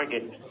of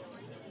Target.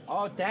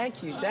 Oh,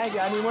 thank you. Thank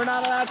you. I mean, we're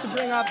not allowed to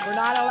bring up, we're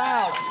not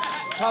allowed.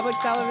 Public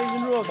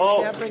television rules. We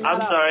can't bring that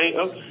I'm up. sorry.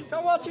 Oops.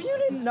 No, Walter, you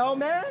didn't know,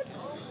 man.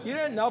 You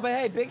didn't know, but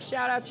hey, big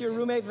shout out to your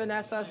roommate,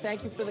 Vanessa.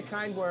 Thank you for the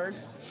kind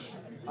words.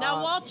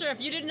 Now, Walter,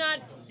 if you didn't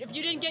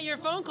get your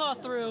phone call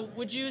through,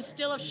 would you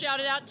still have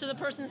shouted out to the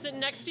person sitting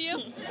next to you?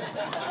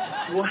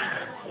 What?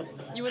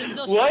 You would have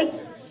still What?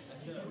 shouted.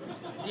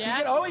 Yeah?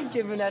 You can always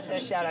give Vanessa a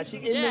shout out.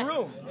 She's in the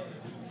room.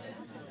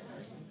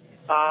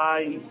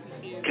 Guys,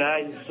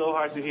 it's so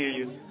hard to hear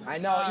you. I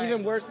know,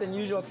 even worse than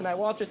usual tonight.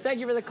 Walter, thank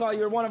you for the call.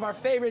 You're one of our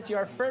favorites. You're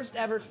our first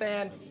ever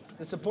fan.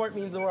 The support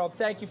means the world.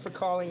 Thank you for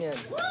calling in.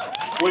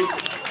 Wait.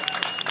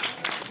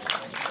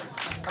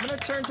 I'm going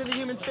to turn to the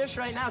human fish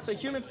right now. So,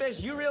 human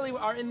fish, you really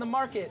are in the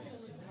market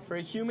for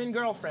a human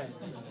girlfriend.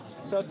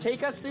 So,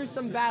 take us through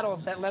some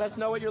battles that let us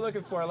know what you're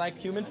looking for, like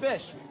human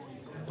fish.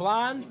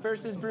 Blonde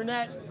versus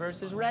brunette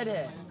versus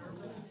redhead.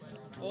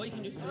 Oh, you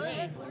can do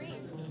 3.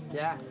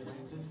 Yeah.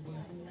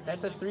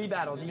 That's a 3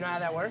 battle. Do you know how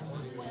that works?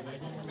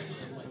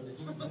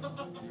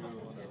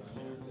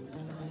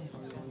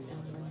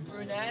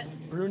 Brunette.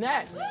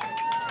 Brunette.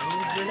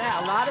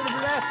 Brunette. A lot of the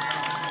brunettes.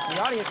 The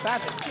audience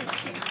clapping.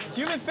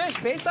 Human fish,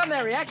 based on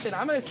that reaction,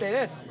 I'm going to say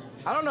this.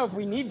 I don't know if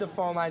we need the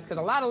phone lines because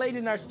a lot of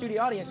ladies in our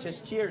studio audience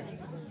just cheered.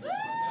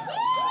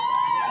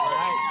 All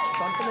right.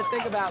 Something to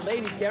think about.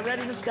 Ladies, get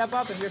ready to step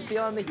up if you're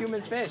feeling the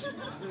human fish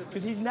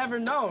because he's never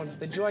known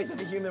the joys of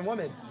a human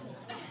woman.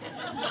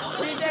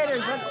 3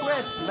 daters, let's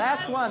switch.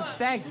 Last one.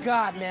 Thank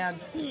God, man.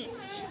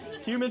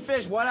 Human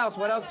fish, what else?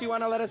 What else do you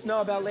want to let us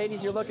know about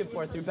ladies you're looking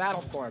for through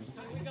battle form?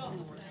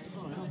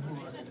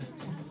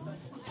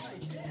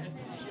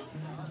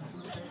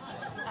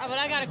 But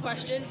I got a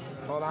question.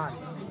 Hold on.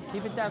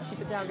 Keep it down,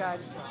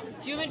 guys.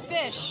 Human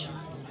fish.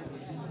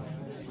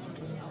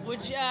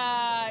 Would you,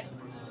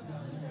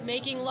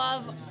 making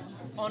love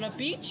on a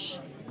beach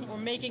or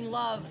making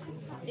love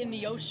in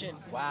the ocean?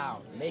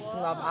 Wow. Making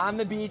love on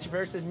the beach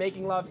versus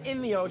making love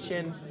in the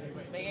ocean.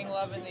 Making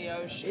love in the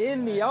ocean.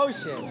 In the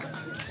ocean.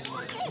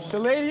 The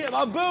lady,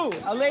 a boo.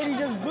 A lady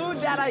just booed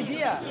that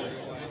idea.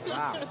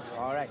 Wow.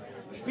 All right.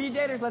 Speed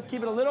daters, let's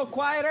keep it a little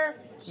quieter.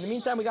 In the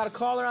meantime, we got a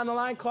caller on the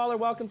line. Caller,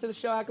 welcome to the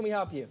show. How can we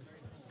help you?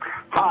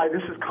 Hi,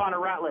 this is Connor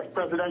Ratliff,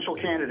 presidential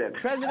candidate.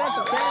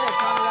 Presidential candidate,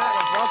 Connor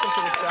Ratliff. Welcome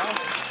to the show.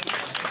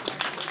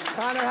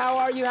 Connor, how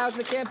are you? How's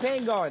the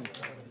campaign going?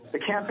 The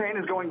campaign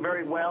is going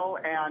very well,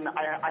 and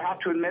I have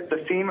to admit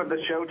the theme of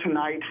the show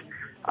tonight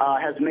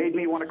has made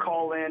me want to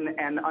call in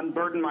and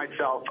unburden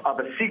myself of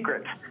a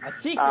secret. A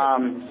secret?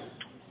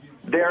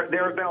 There have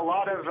been a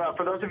lot of,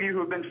 for those of you who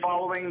have been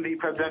following the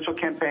presidential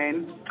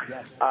campaign,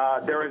 yes.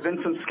 There have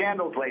been some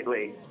scandals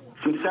lately,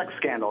 some sex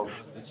scandals.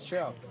 It's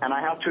true. And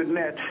I have to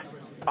admit,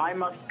 I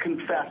must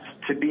confess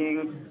to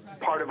being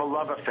part of a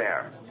love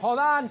affair. Hold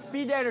on,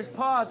 speed daters,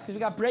 pause, because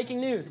we got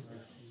breaking news.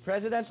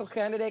 Presidential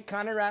candidate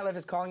Connor Ratliff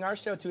is calling our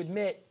show to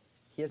admit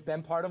he has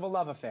been part of a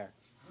love affair.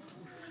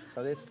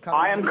 So this is coming.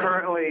 I am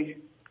currently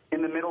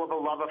in the middle of a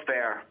love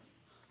affair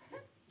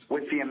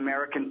with the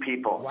American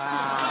people.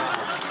 Wow.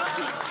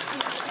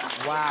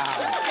 Wow.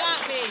 He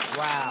got me.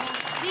 Wow.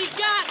 He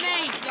got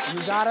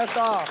me. You got us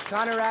all.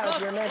 Connor Ratliff,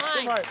 you're a man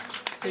Fine. smart.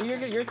 So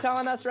you're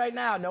telling us right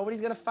now nobody's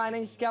going to find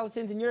any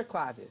skeletons in your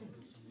closet.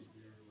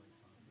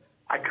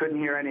 I couldn't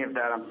hear any of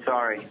that. I'm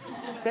sorry.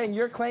 I'm saying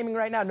you're claiming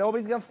right now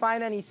nobody's going to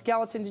find any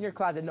skeletons in your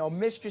closet. No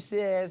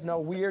mistresses, no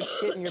weird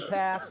shit in your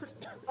past.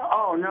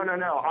 Oh, no.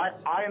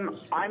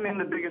 I'm in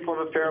the biggest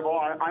love affair of all.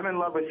 I'm in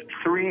love with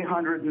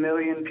 300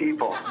 million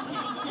people.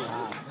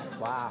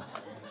 Wow.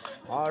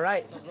 All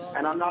right.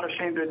 And I'm not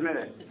ashamed to admit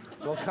it.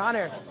 Well,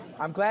 Connor,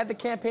 I'm glad the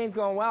campaign's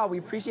going well. We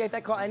appreciate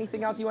that call.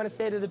 Anything else you want to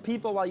say to the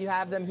people while you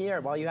have them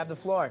here, while you have the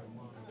floor?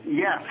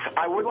 Yes,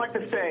 I would like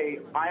to say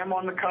I am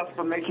on the cusp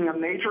of making a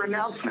major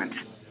announcement.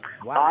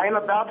 Wow. I am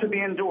about to be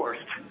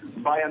endorsed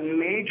by a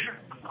major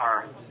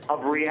star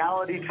of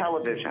reality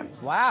television.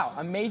 Wow,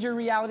 a major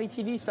reality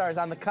TV star is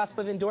on the cusp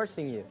of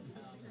endorsing you.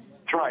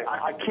 That's right.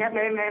 I can't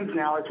name names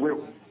now as we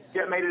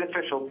get made it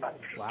official, but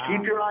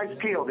keep your eyes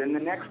peeled. In the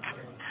next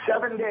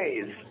 7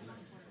 days,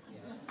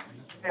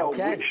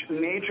 which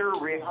major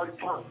reality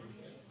television.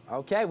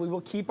 Okay, we will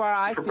keep our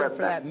eyes peeled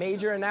for that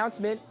major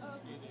announcement.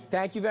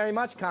 Thank you very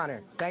much,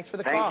 Connor. Thanks for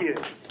the call. Thank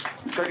you.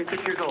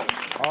 36 years old.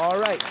 All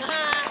right.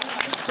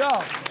 So,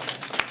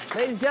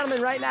 ladies and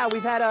gentlemen, right now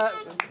we've had a...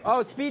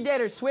 Oh, speed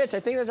dater, switch. I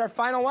think there's our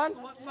final one.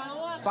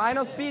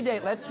 Final speed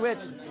date. Let's switch.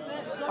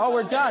 Oh,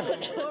 we're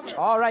done.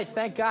 All right,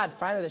 thank God.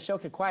 Finally, the show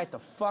can quiet the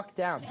fuck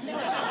down.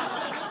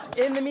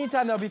 In the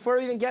meantime, though, before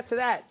we even get to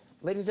that,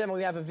 ladies and gentlemen,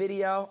 we have a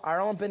video. Our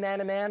own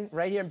Banana Man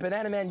right here.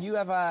 Banana Man, you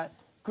have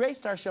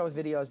graced our show with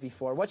videos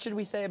before. What should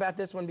we say about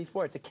this one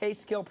before? It's a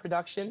K-Skill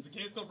production. It's a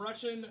K-Skill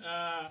production.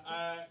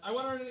 I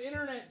went on an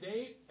internet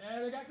date,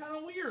 and it got kind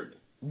of weird.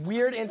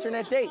 Weird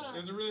internet date. It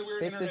was a really weird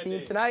Fits internet the theme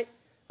date. tonight.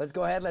 Let's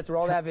go ahead. Let's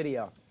roll that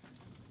video.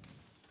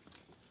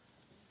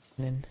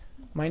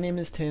 My name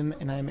is Tim,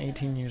 and I'm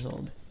 18 years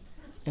old.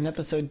 In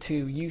episode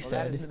 2, you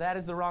said... That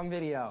is the wrong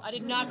video. I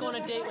did not go on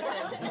a date with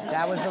him.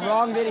 That was the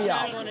wrong video.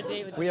 I did not go on a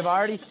date with him. We have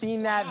already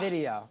seen that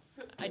video.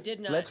 I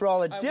did not. Let's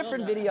roll a I will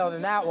different not. video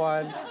than that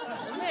one.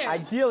 There.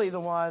 Ideally the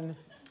one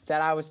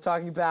that I was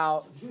talking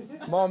about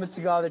moments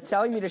ago. They're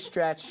telling me to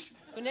stretch.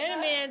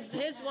 Banana Man's,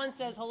 his one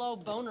says, hello,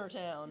 Boner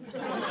Town.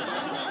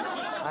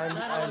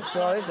 I'm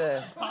sure it's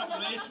a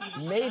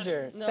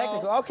major No.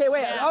 technical. Okay,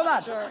 wait, Yeah, hold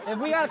on. sure. If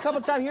we got a couple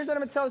time, here's what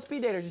I'm going to tell the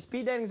speed daters. The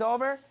speed dating's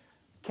over.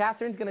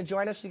 Catherine's going to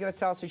join us. She's going to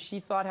tell us who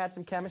she thought had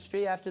some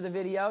chemistry after the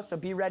video. So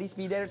be ready,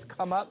 speed daters.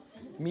 Come up.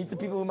 Meet the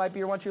people who might be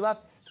your one true love.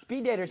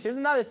 Speed daters, here's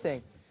another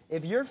thing.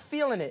 If you're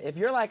feeling it, if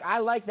you're like, I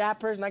like that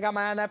person, I got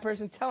my eye on that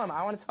person, tell them,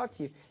 I want to talk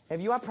to you. If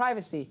you want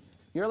privacy,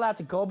 you're allowed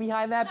to go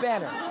behind that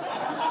banner.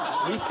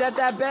 We set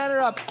that banner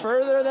up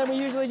further than we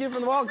usually do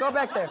from the wall. Go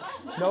back there.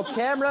 No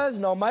cameras,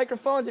 no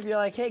microphones. If you're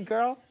like, hey,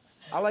 girl,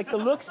 I like the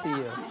looks of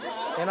you.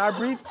 In our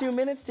brief 2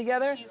 minutes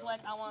together, She's like,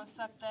 I want to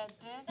suck that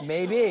dick.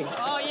 maybe.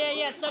 Oh,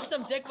 yeah, suck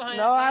some dick behind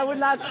No, I would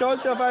not go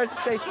so far as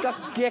to say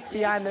suck dick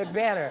behind the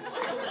banner.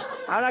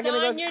 I'm not going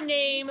to Sign go... your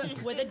name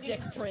with a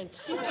dick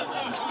print.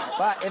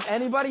 But if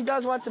anybody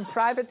does want some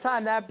private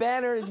time, that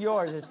banner is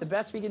yours. It's the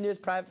best we can do as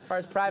far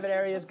as private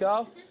areas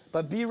go.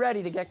 But be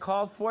ready to get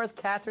called forth.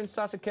 Catherine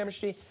saw some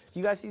chemistry. If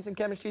you guys see some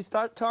chemistry,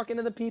 start talking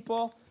to the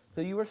people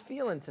who you were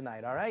feeling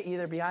tonight, all right?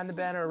 Either behind the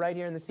banner or right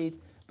here in the seats.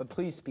 But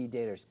please, speed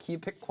daters,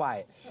 keep it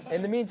quiet.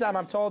 In the meantime,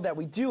 I'm told that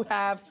we do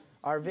have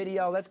our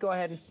video. Let's go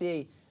ahead and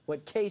see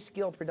what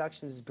K-Skill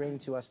Productions is bringing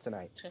to us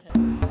tonight.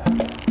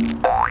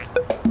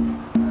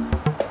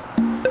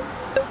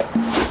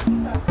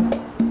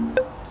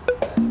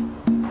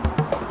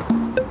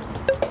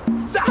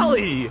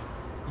 Sally!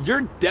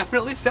 You're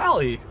definitely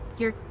Sally.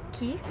 You're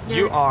Keith?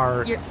 You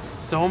are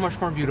so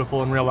much more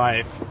beautiful in real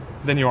life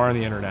than you are on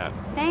the internet.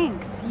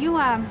 Thanks. You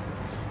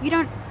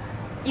don't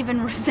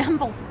even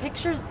resemble the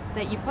pictures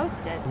that you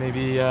posted.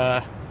 Maybe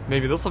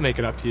this will make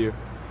it up to you.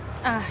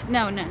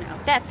 No.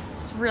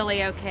 That's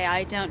really okay.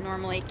 I don't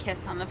normally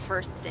kiss on the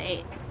first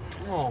date.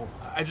 Oh,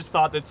 I just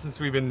thought that since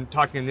we've been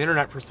talking on the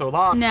internet for so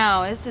long...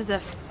 No, this is a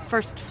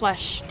first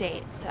flesh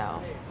date,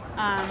 so...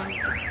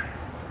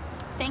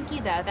 Thank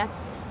you, though.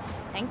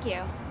 Thank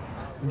you.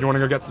 You want to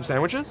go get some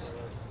sandwiches?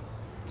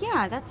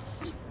 Yeah,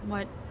 that's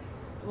what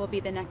will be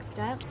the next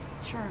step.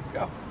 Sure. Let's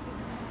go.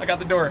 I got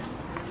the door.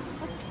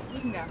 You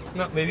can go.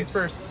 No, ladies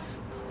first.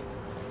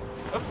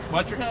 Oh,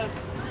 watch your head.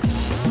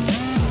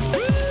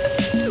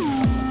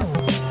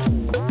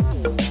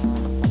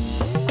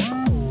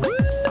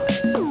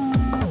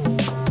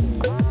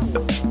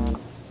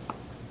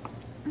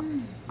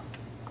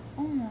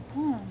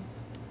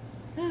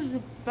 This is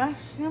the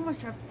best sandwich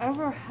I've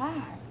ever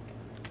had.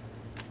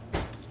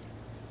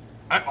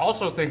 I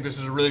also think this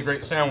is a really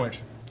great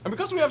sandwich. And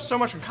because we have so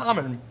much in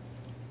common, I'm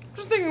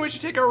just thinking we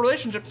should take our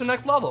relationship to the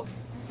next level.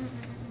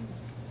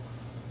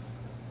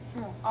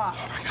 Oh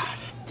my god.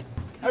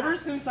 Ever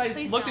since I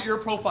Please looked don't. at your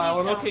profile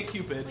Please on don't.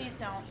 OkCupid, Please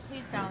don't.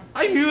 Please don't.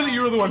 I Please knew don't. that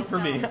you were the one Please for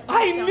me. don't.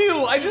 I Please knew.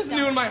 don't. I just Please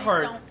knew in my don't.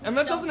 heart. Please And don't.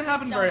 that doesn't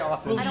happen Please very don't.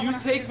 often. I don't Will you wanna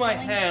hurt take your my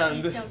feelings.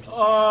 hand? Please don't. It doesn't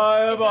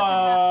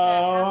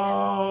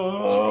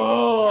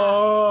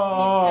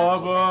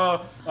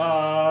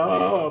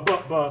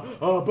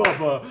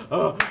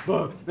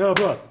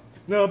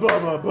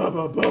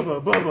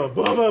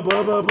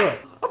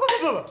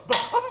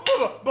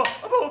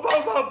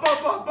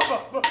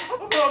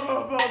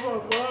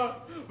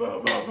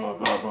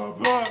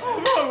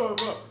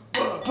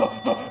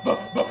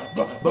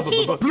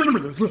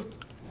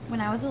When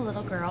I was a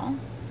little girl,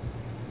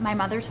 my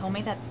mother told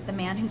me that the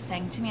man who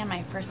sang to me on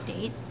my first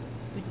date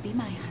would be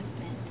my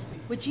husband.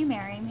 Would you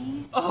marry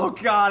me? Oh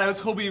God, I was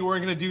hoping you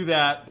weren't gonna do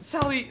that.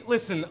 Sally,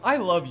 listen, I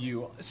love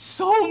you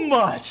so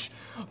much,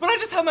 but I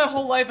just have my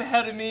whole life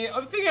ahead of me.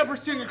 I'm thinking of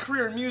pursuing a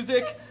career in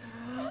music.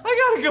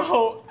 I gotta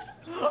go.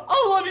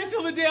 I'll love you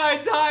till the day I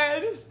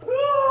die.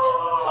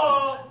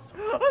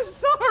 I'm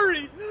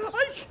sorry.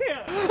 I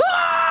can't.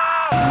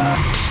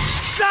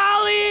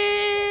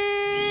 Sally!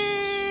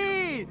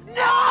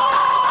 No!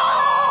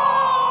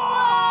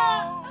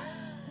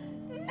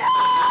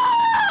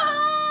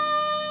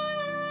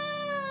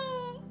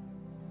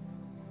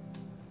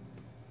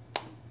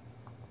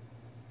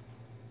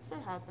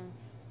 What happened?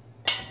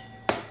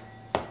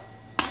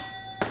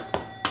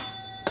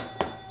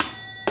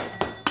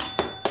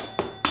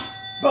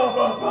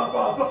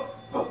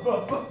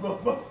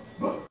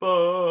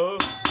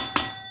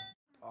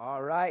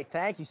 All right,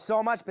 thank you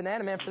so much,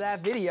 Banana Man, for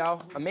that video.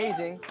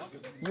 Amazing.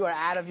 You are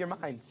out of your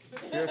minds.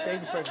 You're a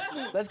crazy person.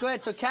 Let's go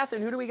ahead. So,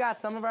 Catherine, who do we got?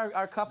 Some of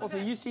our couples who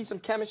you see some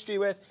chemistry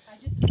with.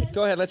 Let's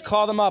go ahead. Let's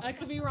call them up. I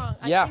could be wrong.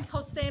 Yeah. I think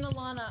Jose and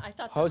Alana. I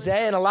thought. Jose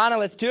and Alana,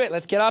 let's do it.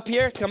 Let's get up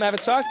here. Come have a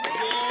talk.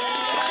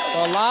 So,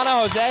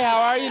 Alana, Jose,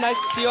 how are you? Nice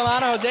to see you,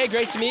 Alana. Jose,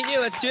 great to meet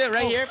you. Let's do it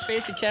right here,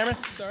 facing camera.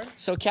 Sorry.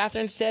 So,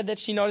 Catherine said that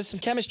she noticed some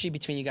chemistry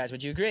between you guys.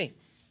 Would you agree?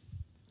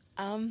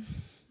 Wow,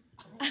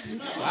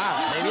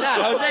 maybe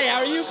not. Jose, how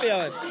are you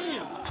feeling?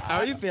 How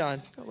are you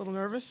feeling? A little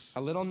nervous.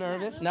 A little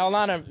nervous? Now,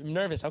 Alana,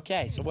 nervous.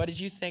 Okay, so what did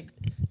you think?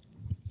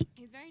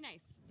 He's very nice.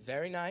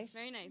 Very nice.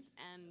 Very nice,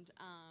 and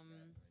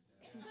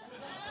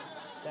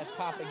That's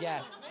Papa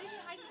Geth.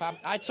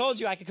 I told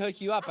you I could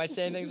hook you up by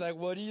saying things like,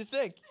 what do you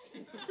think? I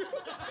said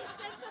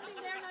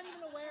something they're not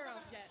even aware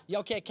of yet. Yeah,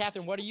 okay,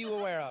 Catherine, what are you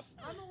aware of?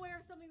 I'm aware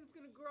of something that's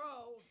going to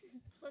grow,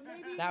 but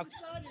maybe Now- it's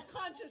not your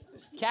consciousness.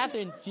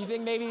 Catherine, do you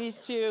think maybe these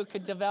two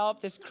could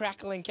develop this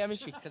crackling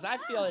chemistry? Because I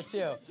feel it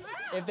too.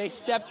 If they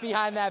stepped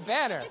behind that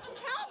banner.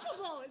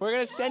 Palpable. We're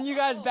going to send you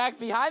guys back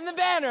behind the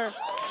banner.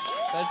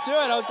 Let's do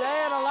it, Jose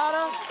and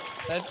Alana.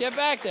 Let's get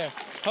back there.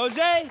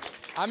 Jose,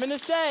 I'm going to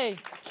say,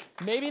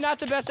 maybe not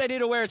the best idea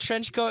to wear a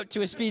trench coat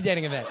to a speed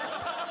dating event.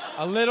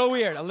 A little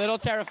weird, a little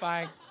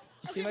terrifying.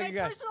 You seem like my you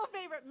guys. personal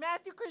favorite,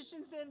 Matthew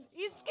Christensen.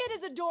 His kid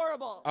is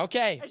adorable.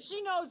 Okay. And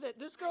she knows it.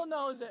 This girl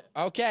knows it.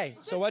 Okay,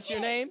 so what's your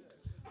name?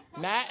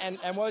 Matt, and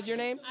what was your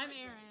name? I'm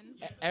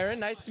Erin. Erin,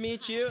 nice to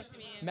meet you.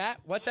 Matt,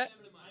 what's that?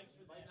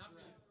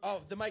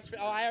 Oh, the mic's.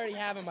 Oh, I already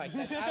have a mic.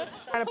 I was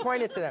trying to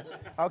point it to them.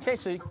 Okay,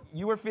 so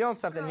you were feeling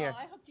something here.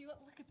 I hooked you up.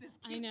 Look at this.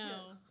 I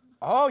know.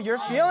 Oh, you're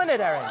feeling it,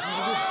 Erin.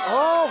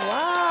 Oh,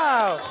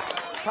 wow.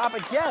 Papa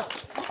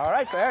Geth. All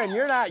right, so Erin,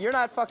 you're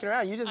not fucking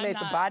around. You just I'm made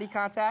some not. body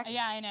contact.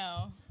 Yeah, I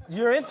know.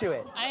 You're into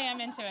it. I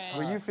am into it.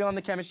 Were you feeling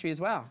the chemistry as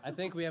well? I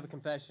think we have a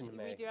confession to We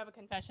make. do have a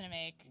confession to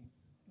make.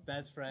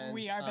 Best friends,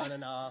 We are on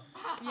and off,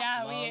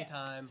 Yeah, long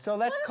time. So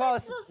let's call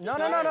this. No. You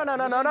can know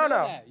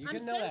that. You I'm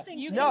can know that. sensing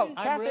You No, can-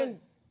 Catherine,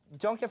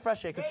 don't get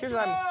frustrated, because here's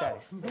what I'm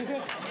going to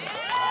say.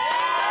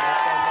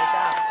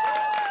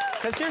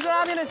 Because here's what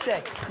I'm going to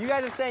say. You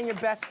guys are saying you're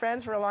best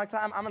friends for a long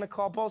time. I'm going to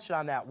call bullshit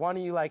on that. One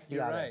of you likes the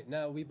You're other. right.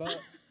 No, we both.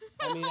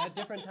 I mean, at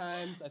different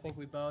times, I think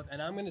we both.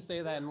 And I'm going to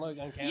say that and look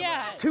on camera.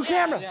 Yeah. To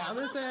camera. Yeah, I'm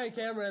going to say it on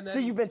camera. And then, So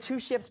you've been two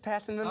ships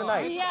passing in the Oh,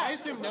 night. Yeah. I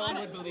assume no one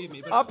would believe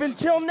me. But Up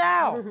until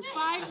now.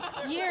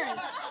 5 years.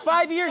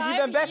 5 years you've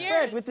been 5 best years.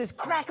 friends with this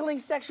crackling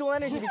sexual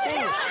energy between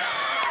you.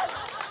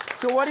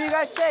 So what do you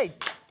guys say?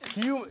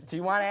 Do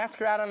you want to ask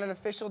her out on an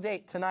official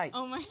date tonight?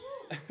 Oh my.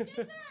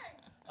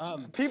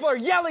 People are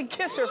yelling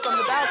kiss her from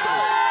the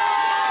balcony.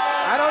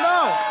 I don't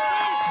know.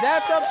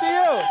 That's up to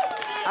you.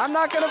 I'm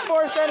not going to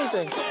force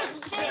anything.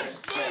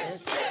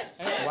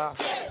 Wow.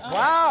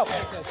 Wow.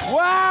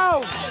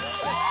 Wow.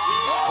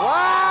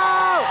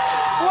 Wow.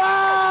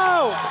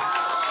 Wow.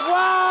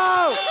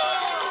 Wow.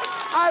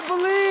 I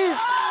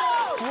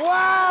believe.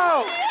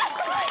 Wow.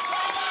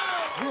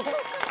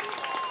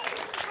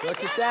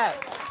 Look at that.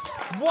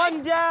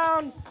 1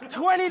 down,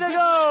 20 to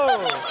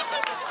go.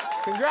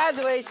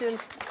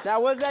 Congratulations. Now,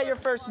 was that your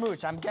first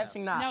smooch? I'm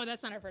guessing not. No,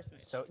 that's not our first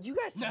move. So you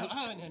guys just no,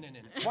 no.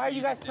 why are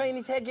you guys playing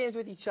these head games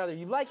with each other?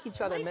 You like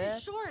each other, Life man.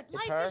 is short. It's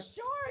Life her. is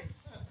short.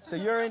 So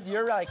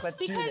you're like, let's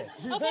do Because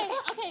this. okay,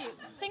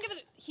 think of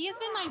it. He has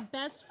been my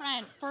best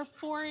friend for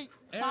 5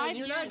 Aaron,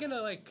 you're years. not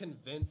gonna like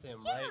convince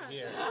him right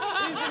here. He's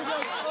gonna be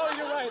like, oh,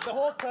 you're right. The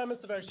whole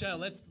premise of our show.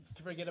 Let's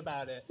forget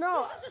about it.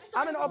 No,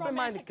 I'm an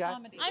open-minded guy.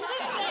 I'm just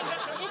saying,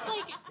 it's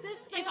like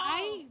if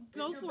I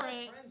go for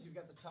it. You've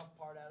got the tough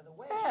part out of the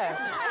way. Yeah.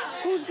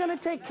 Who's gonna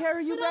take care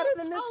of you better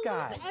than this I'll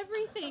guy? lose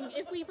everything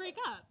if we break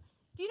up.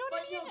 Do you know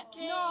what I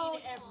mean? No,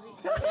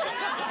 everything.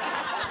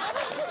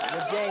 You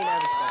gain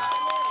everything.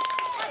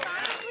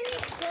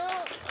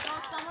 Girl,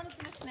 someone is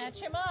gonna snatch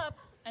him up,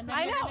 and then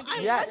I you're know. gonna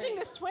I'm Yes. watching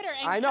this Twitter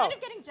and I know. kind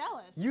of getting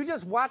jealous. You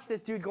just watch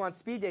this dude go on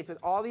speed dates with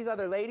all these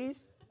other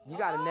ladies. You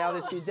gotta nail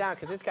this dude down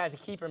because this guy's a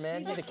keeper,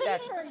 man. He's a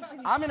catch.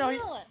 I'm gonna.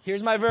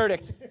 Here's my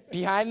verdict.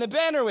 Behind the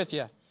banner with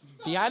you.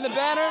 Behind the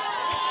banner.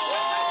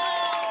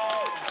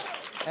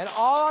 And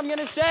all I'm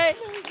gonna say,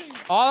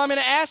 all I'm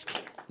gonna ask,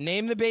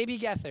 name the baby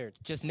Gethard.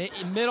 Just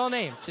middle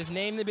name. Just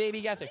name the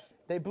baby Gethard.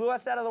 They blew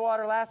us out of the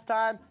water last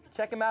time.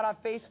 Check them out on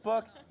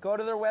Facebook. Go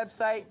to their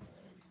website.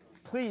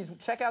 Please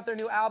check out their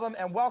new album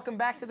and welcome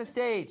back to the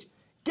stage,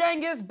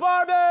 Genghis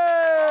Barbie!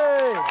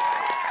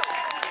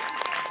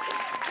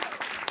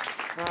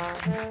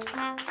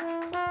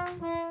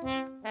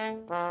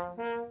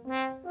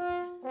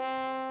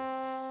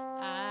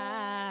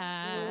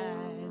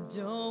 I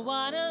don't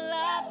wanna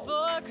laugh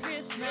for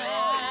Christmas.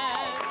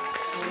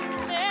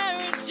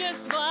 There is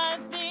just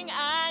one thing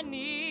I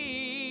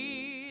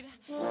need.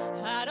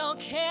 I don't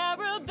care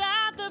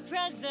about the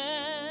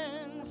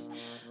presents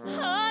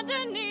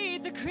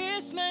underneath the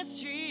Christmas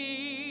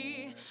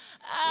tree.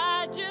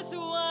 I just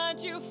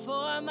want you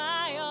for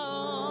my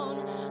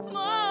own,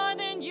 more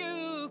than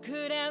you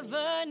could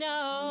ever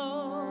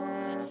know.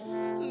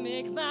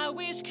 Make my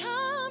wish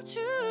come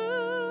true.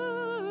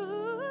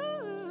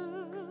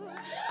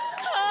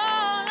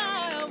 All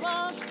I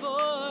want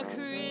for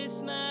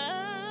Christmas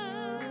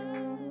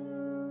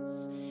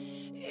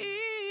is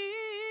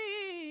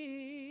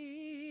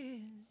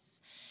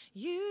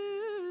you.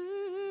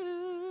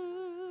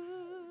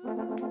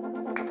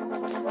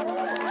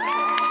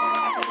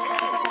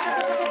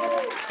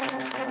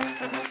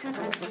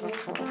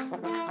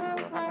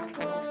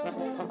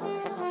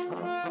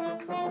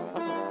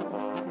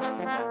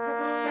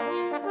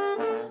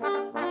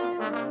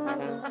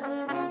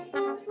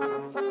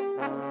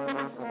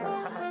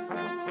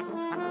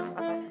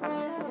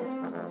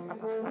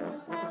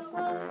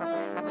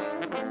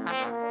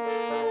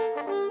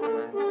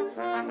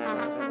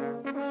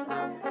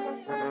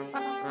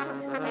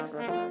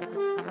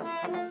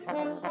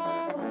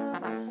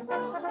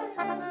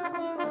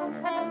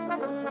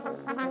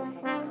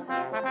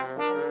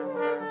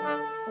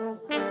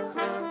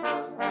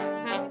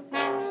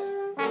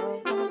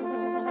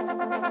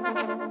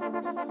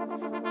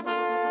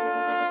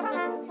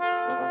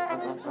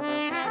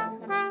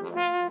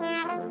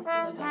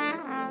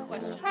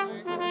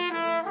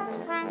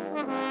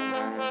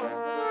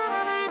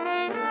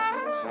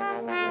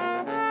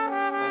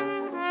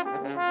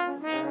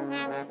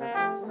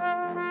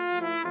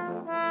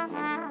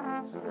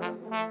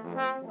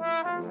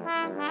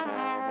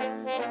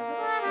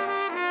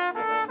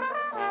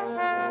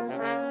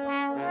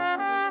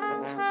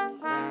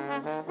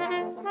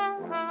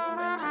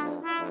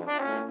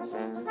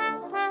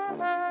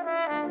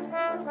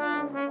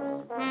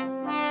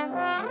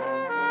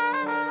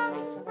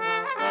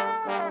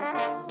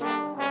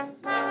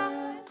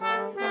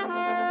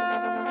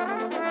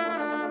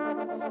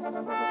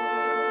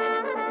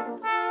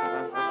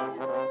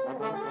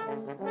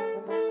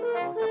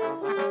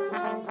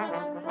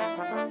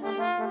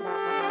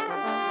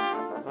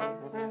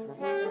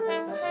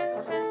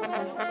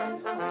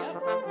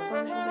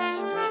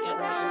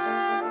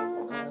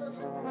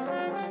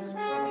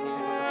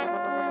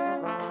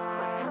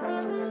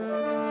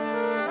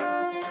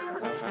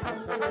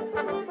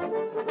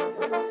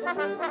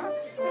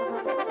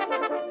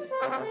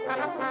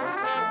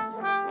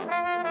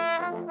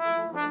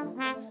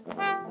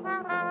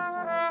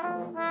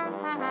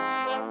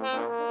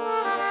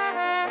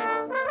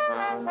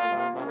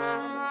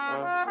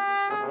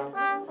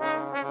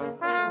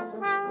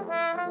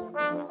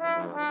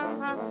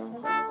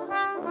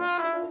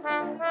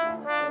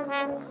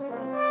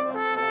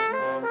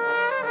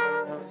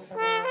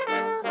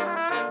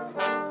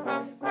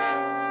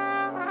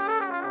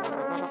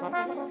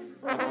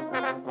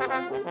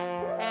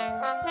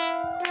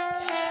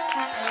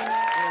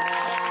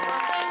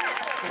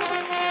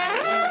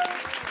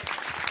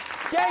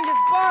 Genghis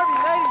Barbie,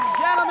 ladies and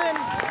gentlemen.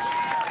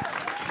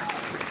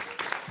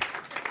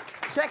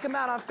 Check them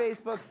out on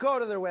Facebook. Go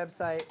to their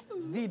website.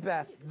 The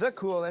best, the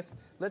coolest.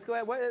 Let's go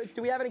ahead.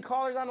 Do we have any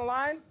callers on the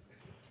line?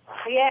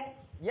 Yeah.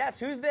 Yes,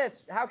 who's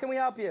this? How can we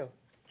help you?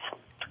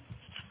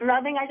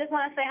 Nothing. I just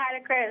want to say hi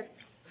to Chris.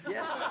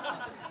 Yeah.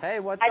 Hey,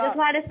 what's I up? just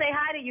wanted to say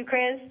hi to you,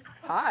 Chris.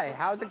 Hi,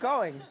 how's it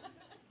going?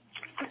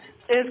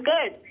 It's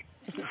good.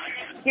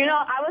 You know,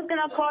 I was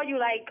going to call you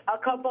like a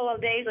couple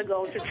of days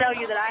ago to tell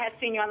you that I had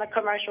seen you on the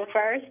commercial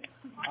first,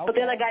 but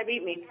the other guy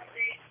beat me.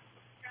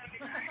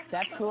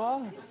 That's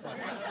cool.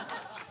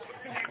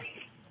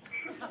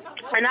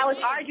 And I was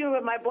arguing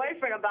with my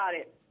boyfriend about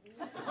it.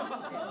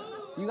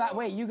 You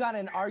got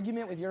an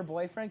argument with your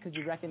boyfriend because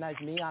you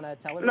recognized me on a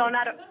television? No,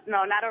 not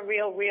a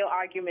real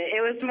argument.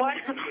 It was more.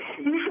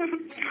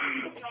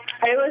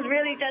 It was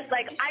really just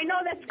like, I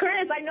know that's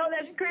Chris,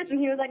 and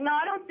he was like, no,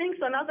 I don't think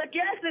so, and I was like,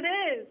 yes, it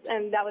is,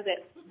 and that was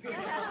it. Wait,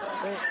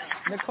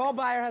 Nicole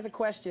Byer has a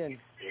question.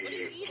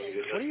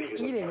 What are you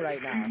eating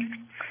right now?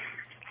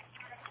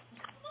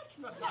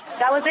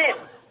 That was it.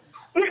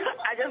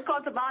 I just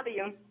called to bother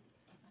you.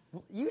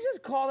 You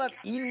just called up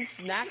eating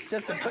snacks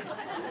just to put...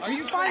 And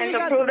to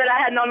prove that I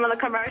had known on the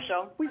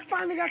commercial. We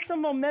finally got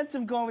some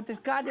momentum going with this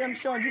goddamn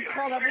show, and you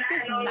called up with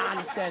this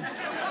nonsense.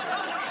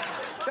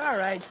 All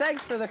right,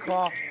 thanks for the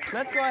call.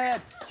 Let's go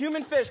ahead.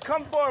 Human fish,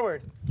 come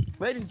forward.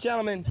 Ladies and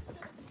gentlemen.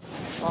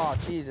 Oh,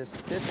 Jesus,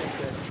 this ain't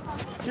good.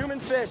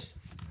 Human fish.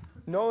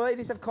 No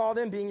ladies have called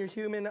in being your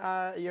human,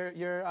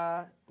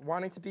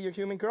 wanting to be your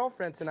human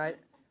girlfriend tonight.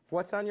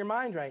 What's on your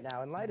mind right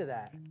now in light of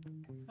that?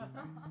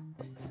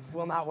 This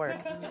will not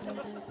work.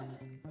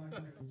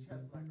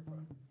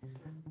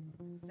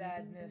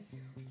 Sadness.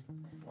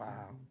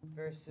 Wow.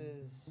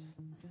 Versus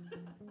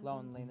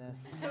loneliness.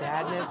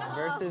 Sadness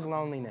versus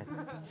loneliness.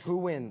 Who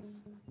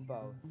wins?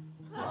 Both.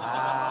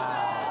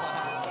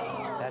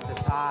 Wow. That's a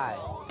tie.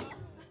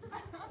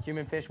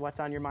 Human fish, what's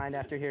on your mind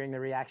after hearing the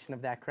reaction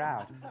of that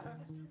crowd?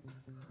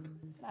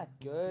 Not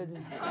good.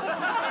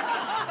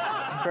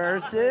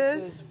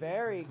 Versus?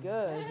 Very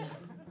good.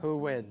 Who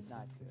wins?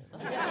 Not good.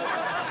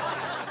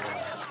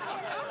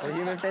 The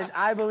human fish,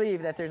 I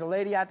believe that there's a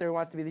lady out there who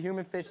wants to be the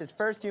human fish's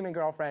first human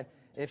girlfriend.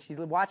 If she's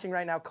watching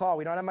right now, call.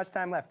 We don't have much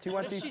time left.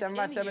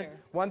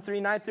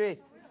 212-757-1393.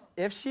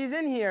 If she's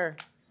in here,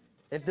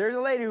 if there's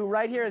a lady who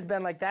right here has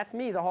been like, that's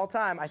me the whole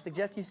time, I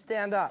suggest you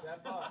stand up.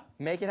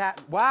 Make it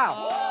happen.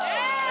 Wow.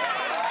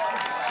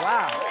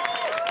 Wow.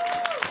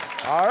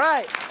 All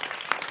right.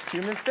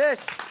 Human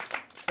fish.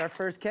 It's our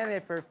first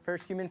candidate for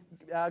first human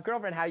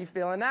girlfriend. How you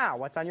feeling now?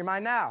 What's on your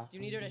mind now? Do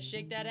you need her to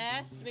shake that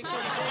ass? Make sure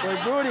to shake Your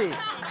that. booty.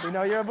 We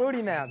know you're a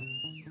booty man.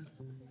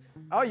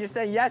 Oh, you're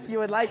saying yes, you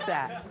would like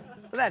that.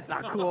 Well, that's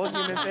not cool,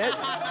 human fish.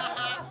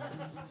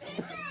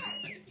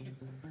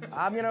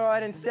 I'm going to go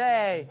ahead and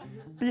say,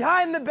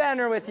 behind the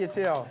banner with you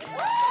two. All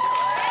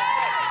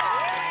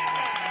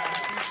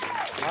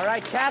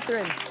right,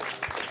 Catherine.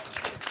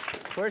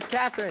 Where's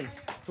Catherine?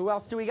 Who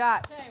else do we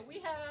got? Okay, we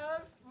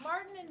have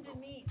Martin and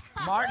Denise.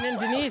 Martin and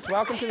Denise,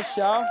 welcome to the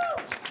show.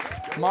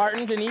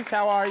 Martin, Denise,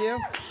 how are you?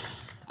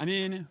 I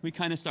mean, we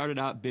kind of started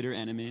out bitter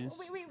enemies.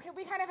 We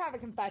kind of have a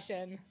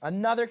confession.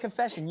 Another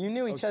confession. You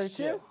knew each other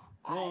too?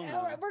 We're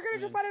going to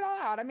just let it all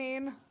out. I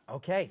mean...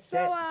 Okay,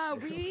 So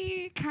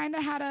we kind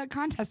of had a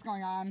contest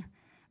going on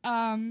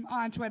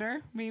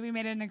Twitter. We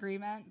made an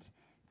agreement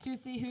to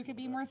see who could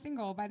be more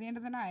single by the end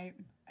of the night.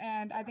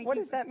 And I think what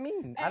does that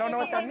mean? I don't know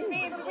what that means. It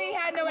means we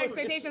had no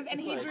expectations, and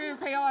he drew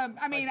Crayola.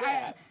 I mean,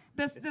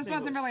 this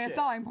wasn't really a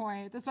selling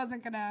point. This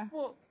wasn't gonna.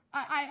 Well,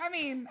 I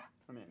mean.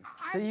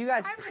 So you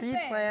guys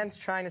pre-planned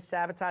trying to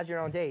sabotage your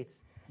own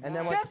dates, and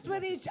then just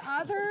with each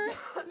other,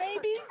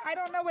 maybe. I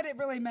don't know what it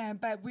really meant,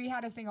 but we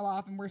had to single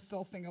off, and we're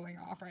still singling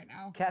off right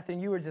now.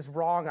 Catherine, you were just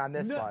wrong on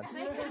this one.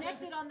 They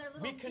connected on their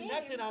little We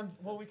connected on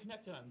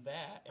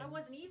that. I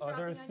wasn't eavesdropping.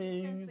 Other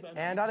things.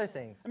 And other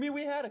things. I mean,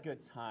 we had a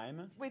good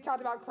time. We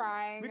talked about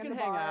crying. We in can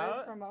the hang bars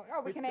out. From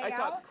we can hang I out.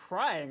 talked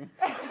crying.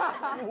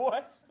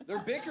 What? They're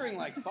bickering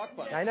like fuck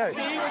buddies. I know.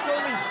 See, we're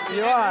totally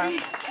You are.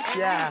 weeks.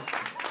 Yeah.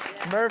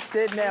 Murph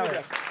did nail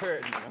it.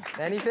 Curtain.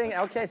 Anything?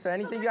 Okay, so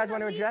anything you guys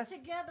want to address?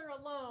 Together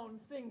alone,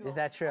 single. Is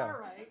that true? All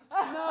right.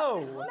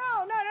 No.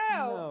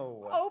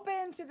 No.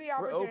 Open to the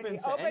opportunity.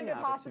 Open to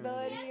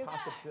possibilities.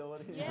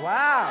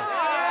 Wow.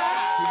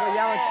 People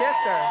yell and kiss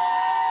her.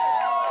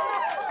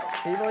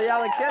 People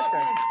yell and kiss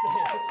her.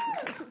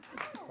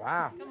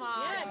 Wow. Come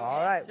on.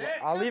 All right. Well,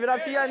 I'll leave it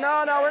up to you.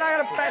 No, we're not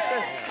going to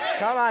pressure.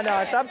 Come on, no.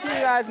 It's up to you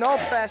guys. No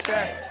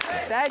pressure.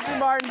 Thank you,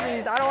 Martin,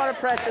 please. I don't want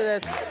to pressure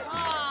this.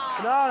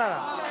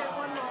 No.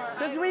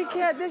 Because we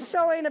can't. This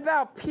show ain't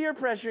about peer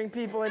pressuring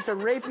people into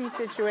rapey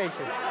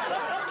situations.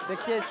 The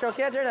kids show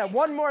can't turn that.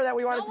 One more that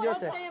we wanted to do No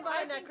today. one's staying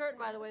behind that curtain,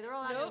 by the way. They're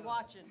all out here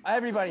watching.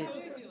 Everybody.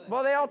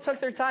 Well, they all took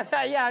their time.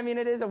 Yeah, I mean,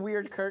 it is a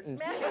weird curtain.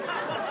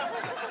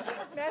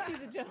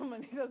 Matthew's a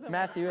gentleman. He doesn't.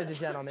 Matthew is a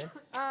gentleman.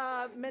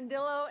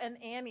 Mandillo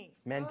and Annie.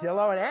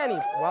 Mandillo and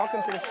Annie,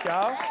 welcome to the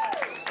show.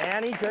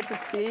 Annie, good to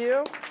see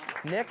you.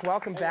 Nick,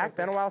 welcome back.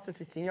 Been a while since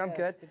we've seen you. I'm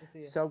good. Good to see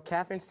you. So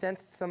Catherine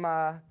sensed some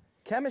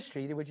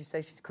chemistry. Would you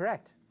say she's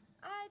correct?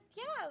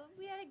 Yeah,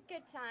 we had a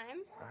good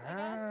time.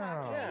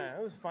 Wow. Yeah,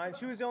 it was fine.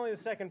 She was only the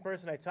second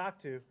person I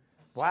talked to.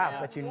 Wow,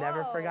 but you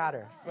never forgot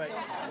her. But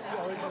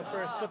always the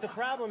first. But the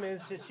problem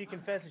is that she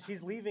confesses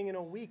she's leaving in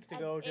a week to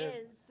go to.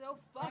 So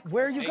fucked.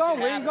 Where are you going?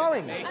 Where are you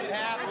going? Going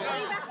back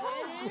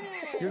home.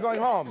 You're going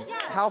home.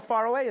 Yeah. How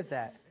far away is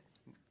that?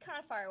 Kind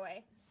of far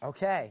away.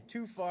 Okay.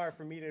 Too far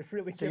for me to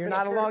really. So give you're an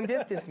not a effort. long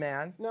distance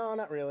man. No,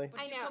 not really.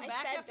 I know. I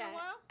said that.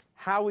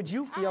 How would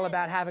you feel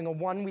about having a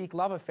 1-week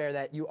love affair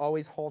that you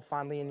always hold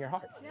fondly in your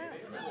heart?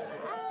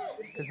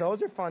 Because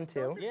those are fun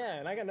too. Yeah,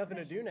 and I got nothing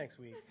to do next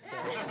week. So.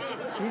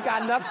 He's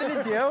got nothing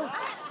to do.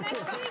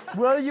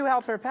 Will you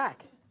help her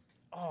pack?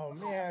 Oh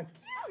man.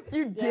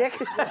 You dick.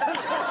 No,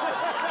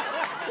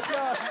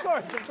 of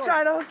course.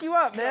 Trying to hook you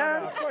up, No,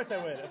 man. no, of course I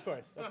would. Of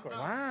course.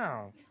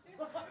 Wow.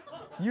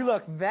 You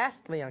look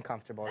vastly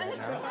uncomfortable right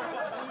now.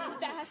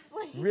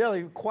 Vastly.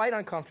 Really, quite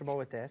uncomfortable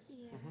with this.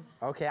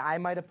 Okay, I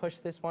might have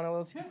pushed this one a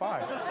little too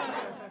far.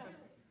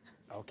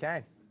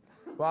 Okay.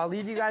 Well, I'll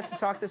leave you guys to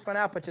talk this one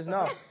out, but just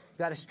know, you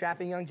got a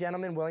strapping young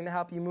gentleman willing to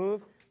help you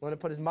move, willing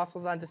to put his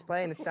muscles on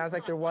display, and it sounds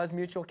like there was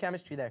mutual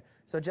chemistry there.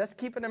 So just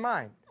keep it in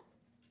mind.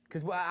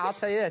 Because I'll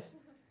tell you this,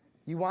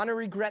 you want to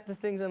regret the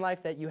things in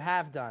life that you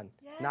have done,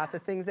 not the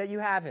things that you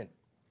haven't.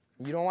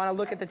 You don't want to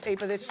look at the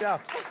tape of this show.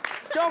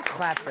 Don't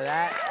clap for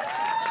that.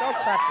 Don't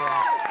clap for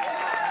that.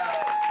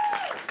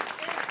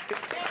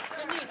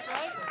 Denise,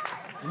 right?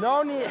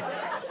 No need.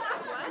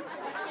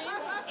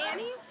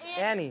 Annie?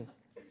 Annie,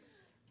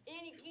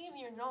 Annie came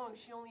here knowing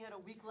she only had a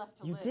week left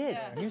to you live. did.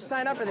 Yeah. You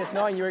signed up for this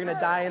knowing you were going to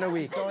die in a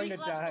week. A week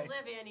left to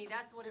live, Annie.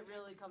 That's what it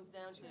really comes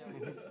down to.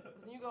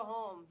 When you go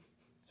home,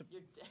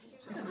 you're dead.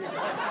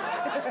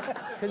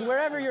 Because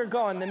wherever you're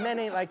going, the men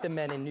ain't like the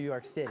men in New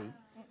York City.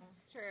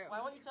 It's true. Why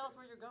don't you tell us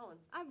where you're going?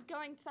 I'm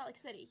going to Salt Lake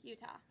City,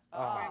 Utah. Oh,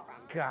 Where I'm from.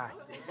 God.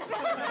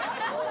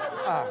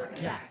 Oh,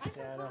 God.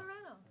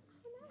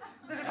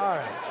 All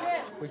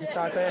right. We can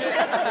talk later.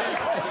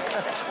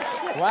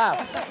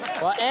 Wow.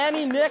 Well,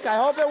 Annie, Nick, I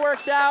hope it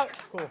works out.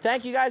 Cool.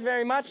 Thank you guys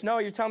very much.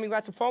 Noah, you're telling me we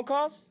got some phone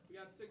calls? We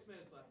got 6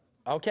 minutes left.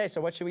 Okay,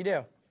 so what should we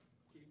do?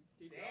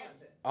 Keep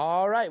dancing.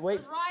 All right,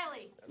 wait. Where's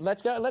Riley?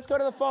 Let's go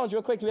to the phones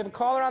real quick. Do we have a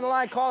caller on the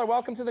line? Caller,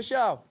 welcome to the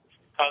show.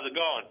 How's it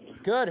going?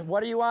 Good.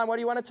 What are you on? What do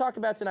you want to talk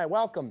about tonight?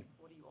 Welcome.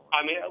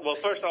 I mean, well,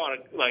 first I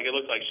want to, it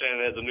looks like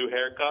Shannon has a new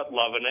haircut.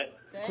 Loving it.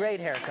 Great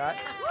haircut.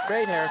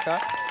 Great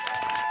haircut.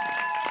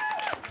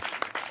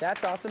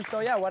 That's awesome.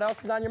 So, yeah, what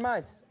else is on your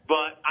mind?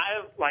 But I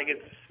have,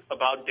 it's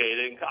about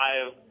dating. I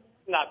have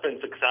not been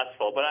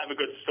successful, but I have a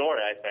good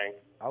story, I think.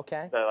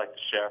 Okay. That I'd like to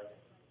share.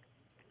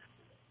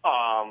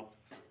 I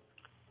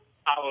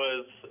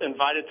was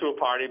invited to a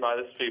party by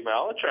this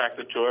female,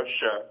 attracted to her,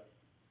 sure.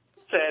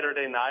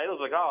 Saturday night, I was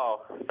like,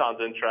 oh, sounds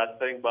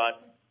interesting,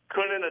 but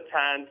couldn't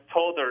attend,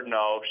 told her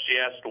no. She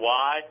asked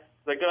why.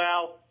 Like,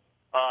 well,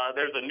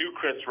 there's a new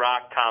Chris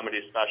Rock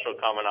comedy special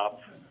coming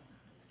up.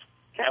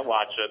 Can't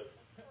watch it.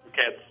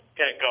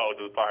 Can't go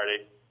to the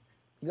party.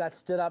 You got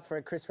stood up for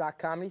a Chris Rock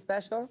comedy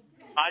special?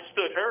 I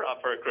stood her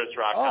up for a Chris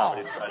Rock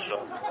comedy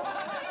special.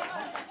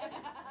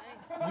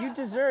 You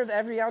deserve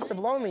every ounce of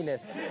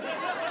loneliness,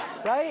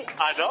 right?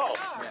 I know.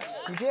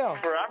 You do.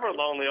 Forever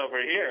lonely over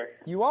here.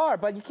 You are,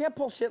 but you can't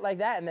pull shit like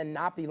that and then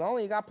not be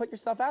lonely. You got to put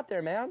yourself out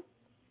there, man.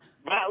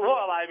 Well,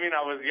 I mean,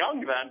 I was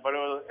young then, but it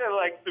was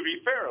to be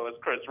fair, it was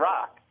Chris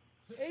Rock.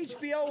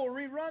 HBO will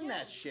rerun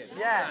that shit.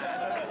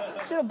 Yeah.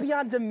 Shit'll be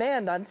on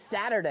demand on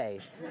Saturday.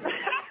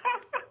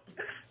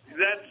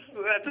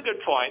 That's a good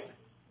point.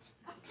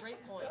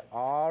 Great point.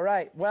 All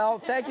right. Well,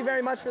 thank you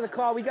very much for the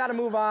call. We got to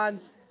move on.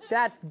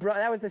 That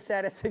was the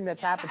saddest thing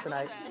that's happened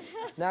tonight.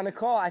 Now,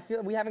 Nicole, I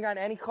feel we haven't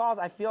gotten any calls.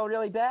 I feel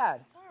really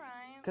bad. It's all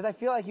right. Because I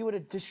feel like you would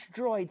have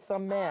destroyed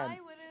some man. I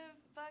would have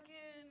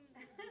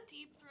fucking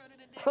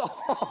deep-throated a dick.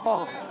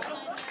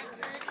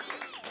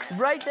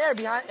 Right there,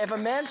 behind. If a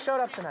man showed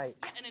up tonight,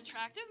 An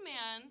attractive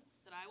man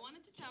that I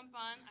wanted to jump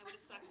on, I would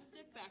have sucked his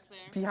dick back there.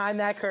 behind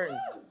that curtain,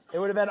 it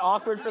would have been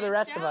awkward for the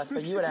rest of us,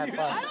 but you would have I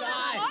fun. don't know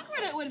how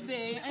awkward it would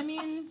be. I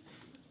mean,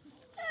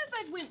 if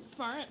I went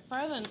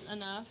farther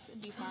enough,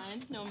 it'd be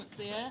fine. No one would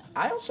see it.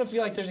 I also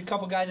feel like there's a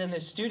couple guys in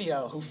this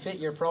studio who fit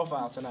your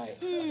profile tonight.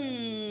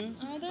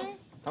 Are there?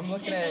 I'm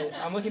looking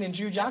in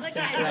Drew Johnston's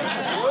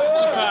direction.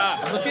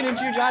 I'm looking in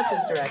Drew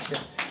Johnston's direction.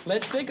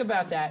 Let's think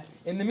about that.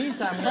 In the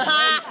meantime,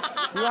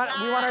 we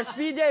want our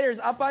speed daters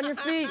up on your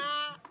feet.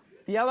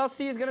 The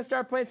LLC is going to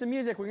start playing some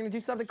music. We're going to do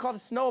something called a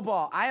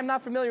snowball. I am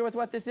not familiar with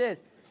what this is.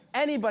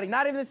 Anybody,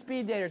 not even the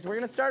speed daters. We're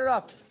going to start it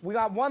off. We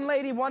got one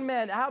lady, one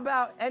man. How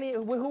about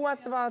who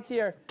wants to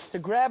volunteer to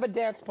grab a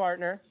dance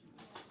partner?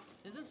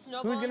 Isn't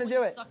snowballing Who's gonna when do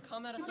you it? suck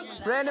cum out of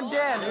someone's Random asshole?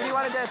 Dan, who do you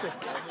want to dance with?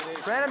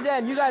 Random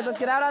Dan, you guys, let's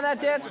get out on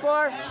that dance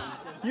floor.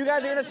 You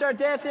guys are going to start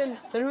dancing.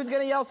 Then who's going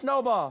to yell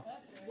snowball?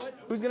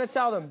 Who's going to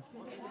tell them?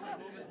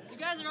 You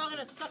guys are all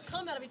gonna suck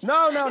cum out of each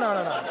No. other.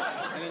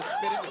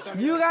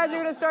 You guys are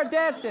going to start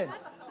dancing.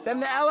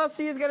 Then the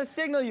LLC is going to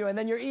signal you, and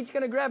then you're each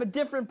going to grab a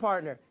different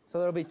partner. So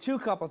there'll be 2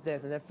 couples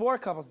dancing, then 4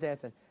 couples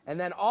dancing. And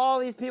then all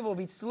these people will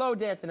be slow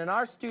dancing in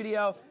our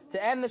studio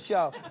to end the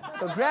show.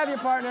 So grab your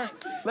partner.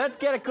 Let's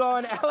get it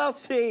going.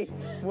 LLC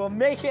will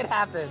make it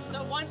happen.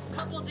 So one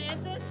couple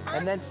dances first?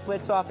 And then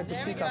splits off into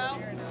There 2 we go.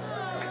 couples.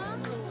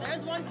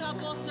 There's one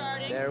couple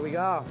starting. There we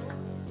go.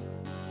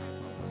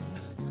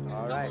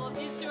 All right. Couple of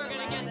these two are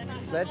gonna get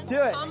Let's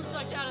do it. cum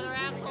sucked out of their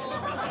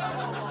assholes.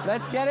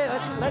 Let's get it.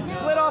 Let's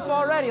split off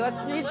already. Let's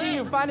see each of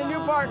you. Find a new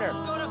partner.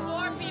 Let's go to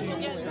 4 people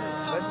getting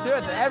Let's do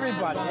it.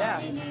 Everybody,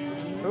 yeah.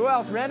 Who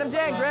else? Random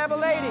Dan, grab a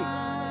lady.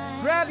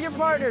 Grab your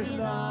partners.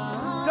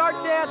 Start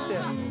dancing.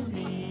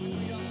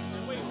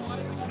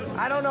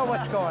 I don't know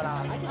what's going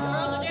on. Girls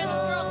are dancing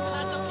with girls because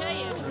that's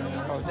okay, Andrew.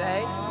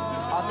 Jose,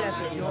 I'll dance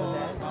with you, Jose.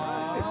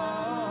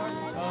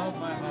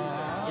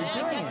 You're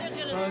doing it.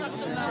 Gethard's gonna suck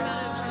some cum out of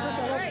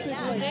his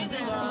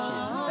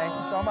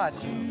so much.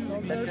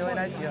 That's really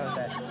nice of you,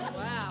 Jose.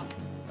 Wow.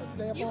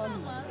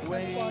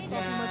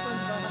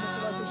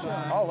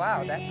 Oh,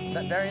 wow. That's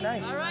very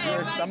nice. All right,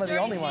 You're some of the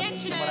only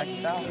ones, from what I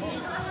can tell.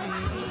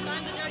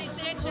 Time to Dirty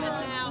Sanchez now.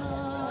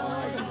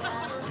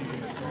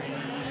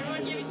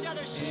 Everyone give each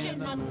other shit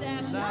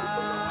mustaches.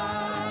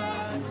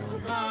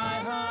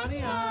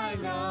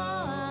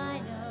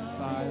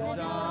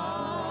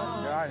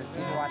 There are just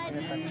people watching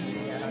this on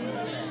TV and on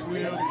Instagram.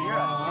 They can hear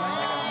us.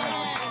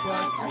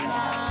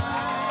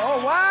 Oh,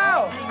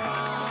 wow!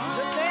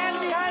 The man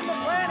behind the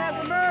plan has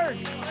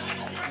emerged.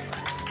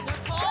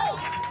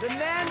 The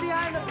man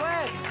behind the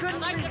plan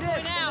couldn't I'd like to resist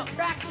point out, the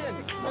attraction.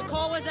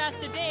 Nicole was asked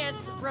to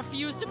dance,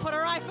 refused to put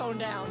her iPhone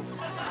down.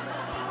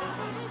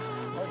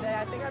 Jose,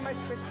 I think I might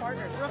switch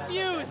partners.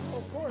 Refused.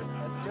 Of course.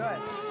 Let's do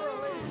it.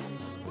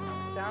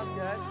 Sounds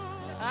good.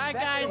 All right,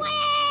 guys.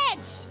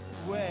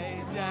 Switch!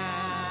 Way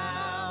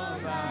down.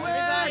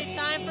 Everybody,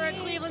 time for a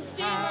Cleveland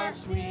steamer.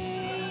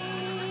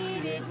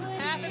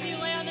 Half of you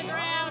lay on the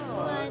ground.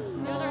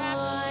 The other half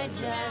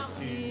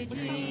just to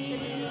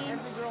dream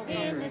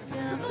in the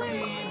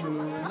supreme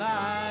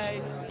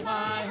moonlight.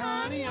 My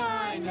honey,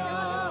 I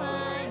know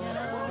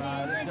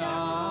by the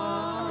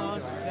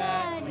dawn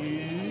that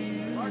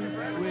you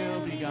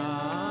will be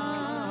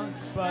gone.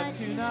 But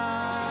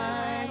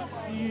tonight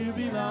you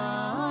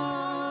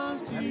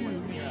belong to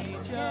me,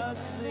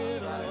 just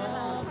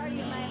little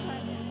me.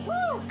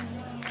 Woo!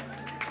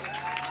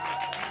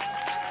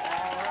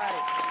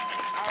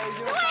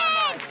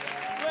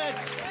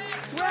 Switch!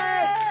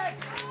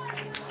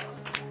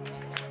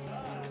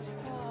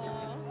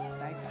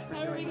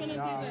 How are we gonna do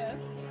this?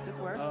 This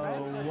works, Oh,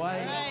 right?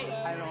 white. Right.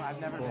 I don't know, I've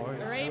never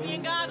been.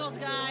 Arabian goggles,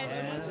 guys.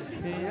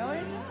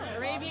 Really?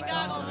 Arabian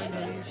goggles.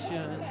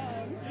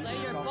 Lay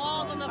your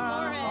balls on the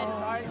forehead.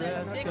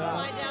 Dick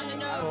slide down the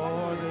nose.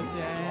 For the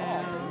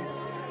dance.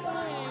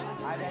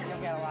 I bet you'll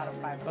get a lot of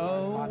 5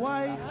 Oh,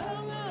 white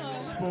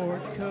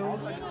sport coat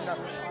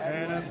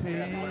and a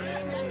pink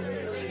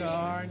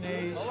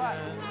carnation. We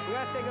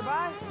gotta say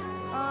goodbye?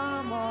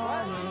 I'm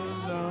all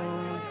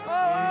alone.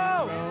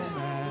 Oh!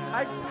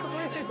 I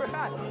completely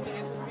forgot.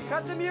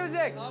 Cut the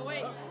music. Oh,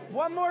 wait.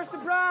 One more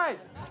surprise.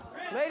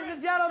 Ladies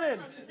and gentlemen,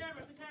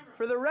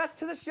 for the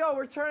rest of the show,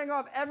 we're turning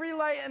off every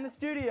light in the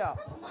studio.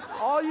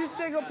 All you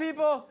single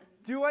people,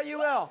 do what you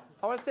will.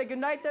 I want to say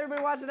goodnight to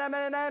everybody watching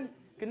MNN.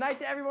 Good night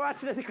to everyone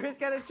watching at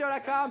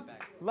thechrisgethershow.com.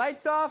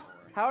 Lights off,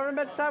 however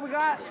much time we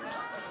got.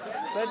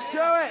 Let's do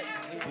it.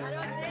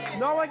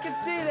 No one can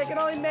see. They can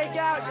only make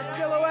out your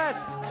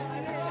silhouettes.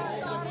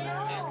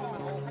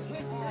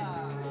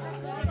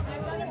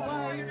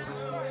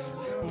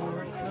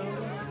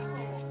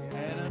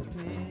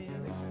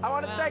 I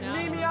want to thank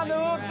Mimi on the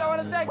hoops. I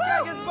want to thank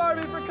Vegas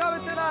Barbie for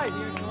coming tonight.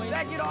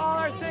 Thank you to all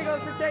our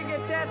singles for taking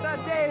a chance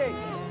on dating.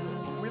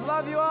 We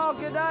love you all.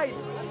 Good night.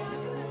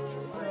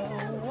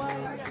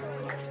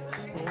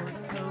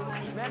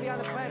 Mandy on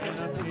the planet.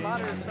 This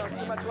monitor is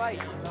too much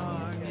light.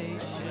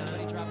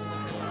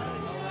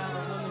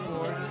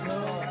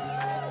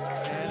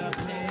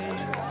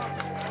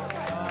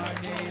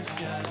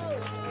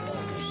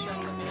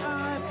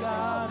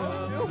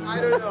 I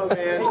don't know,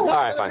 man. All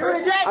right, fine.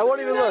 I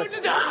won't even look.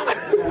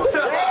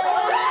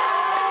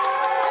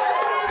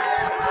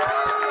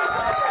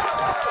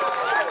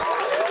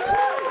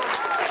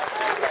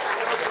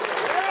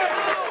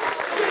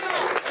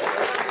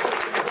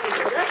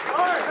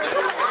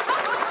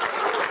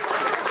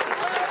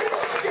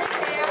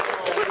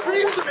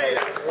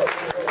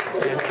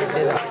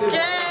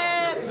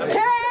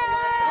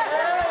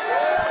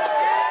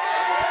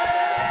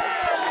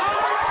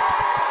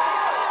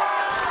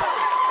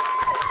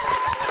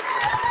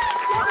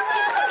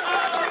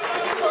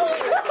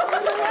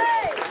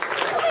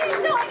 Please,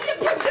 no, I need a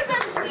picture of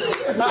them,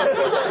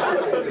 please.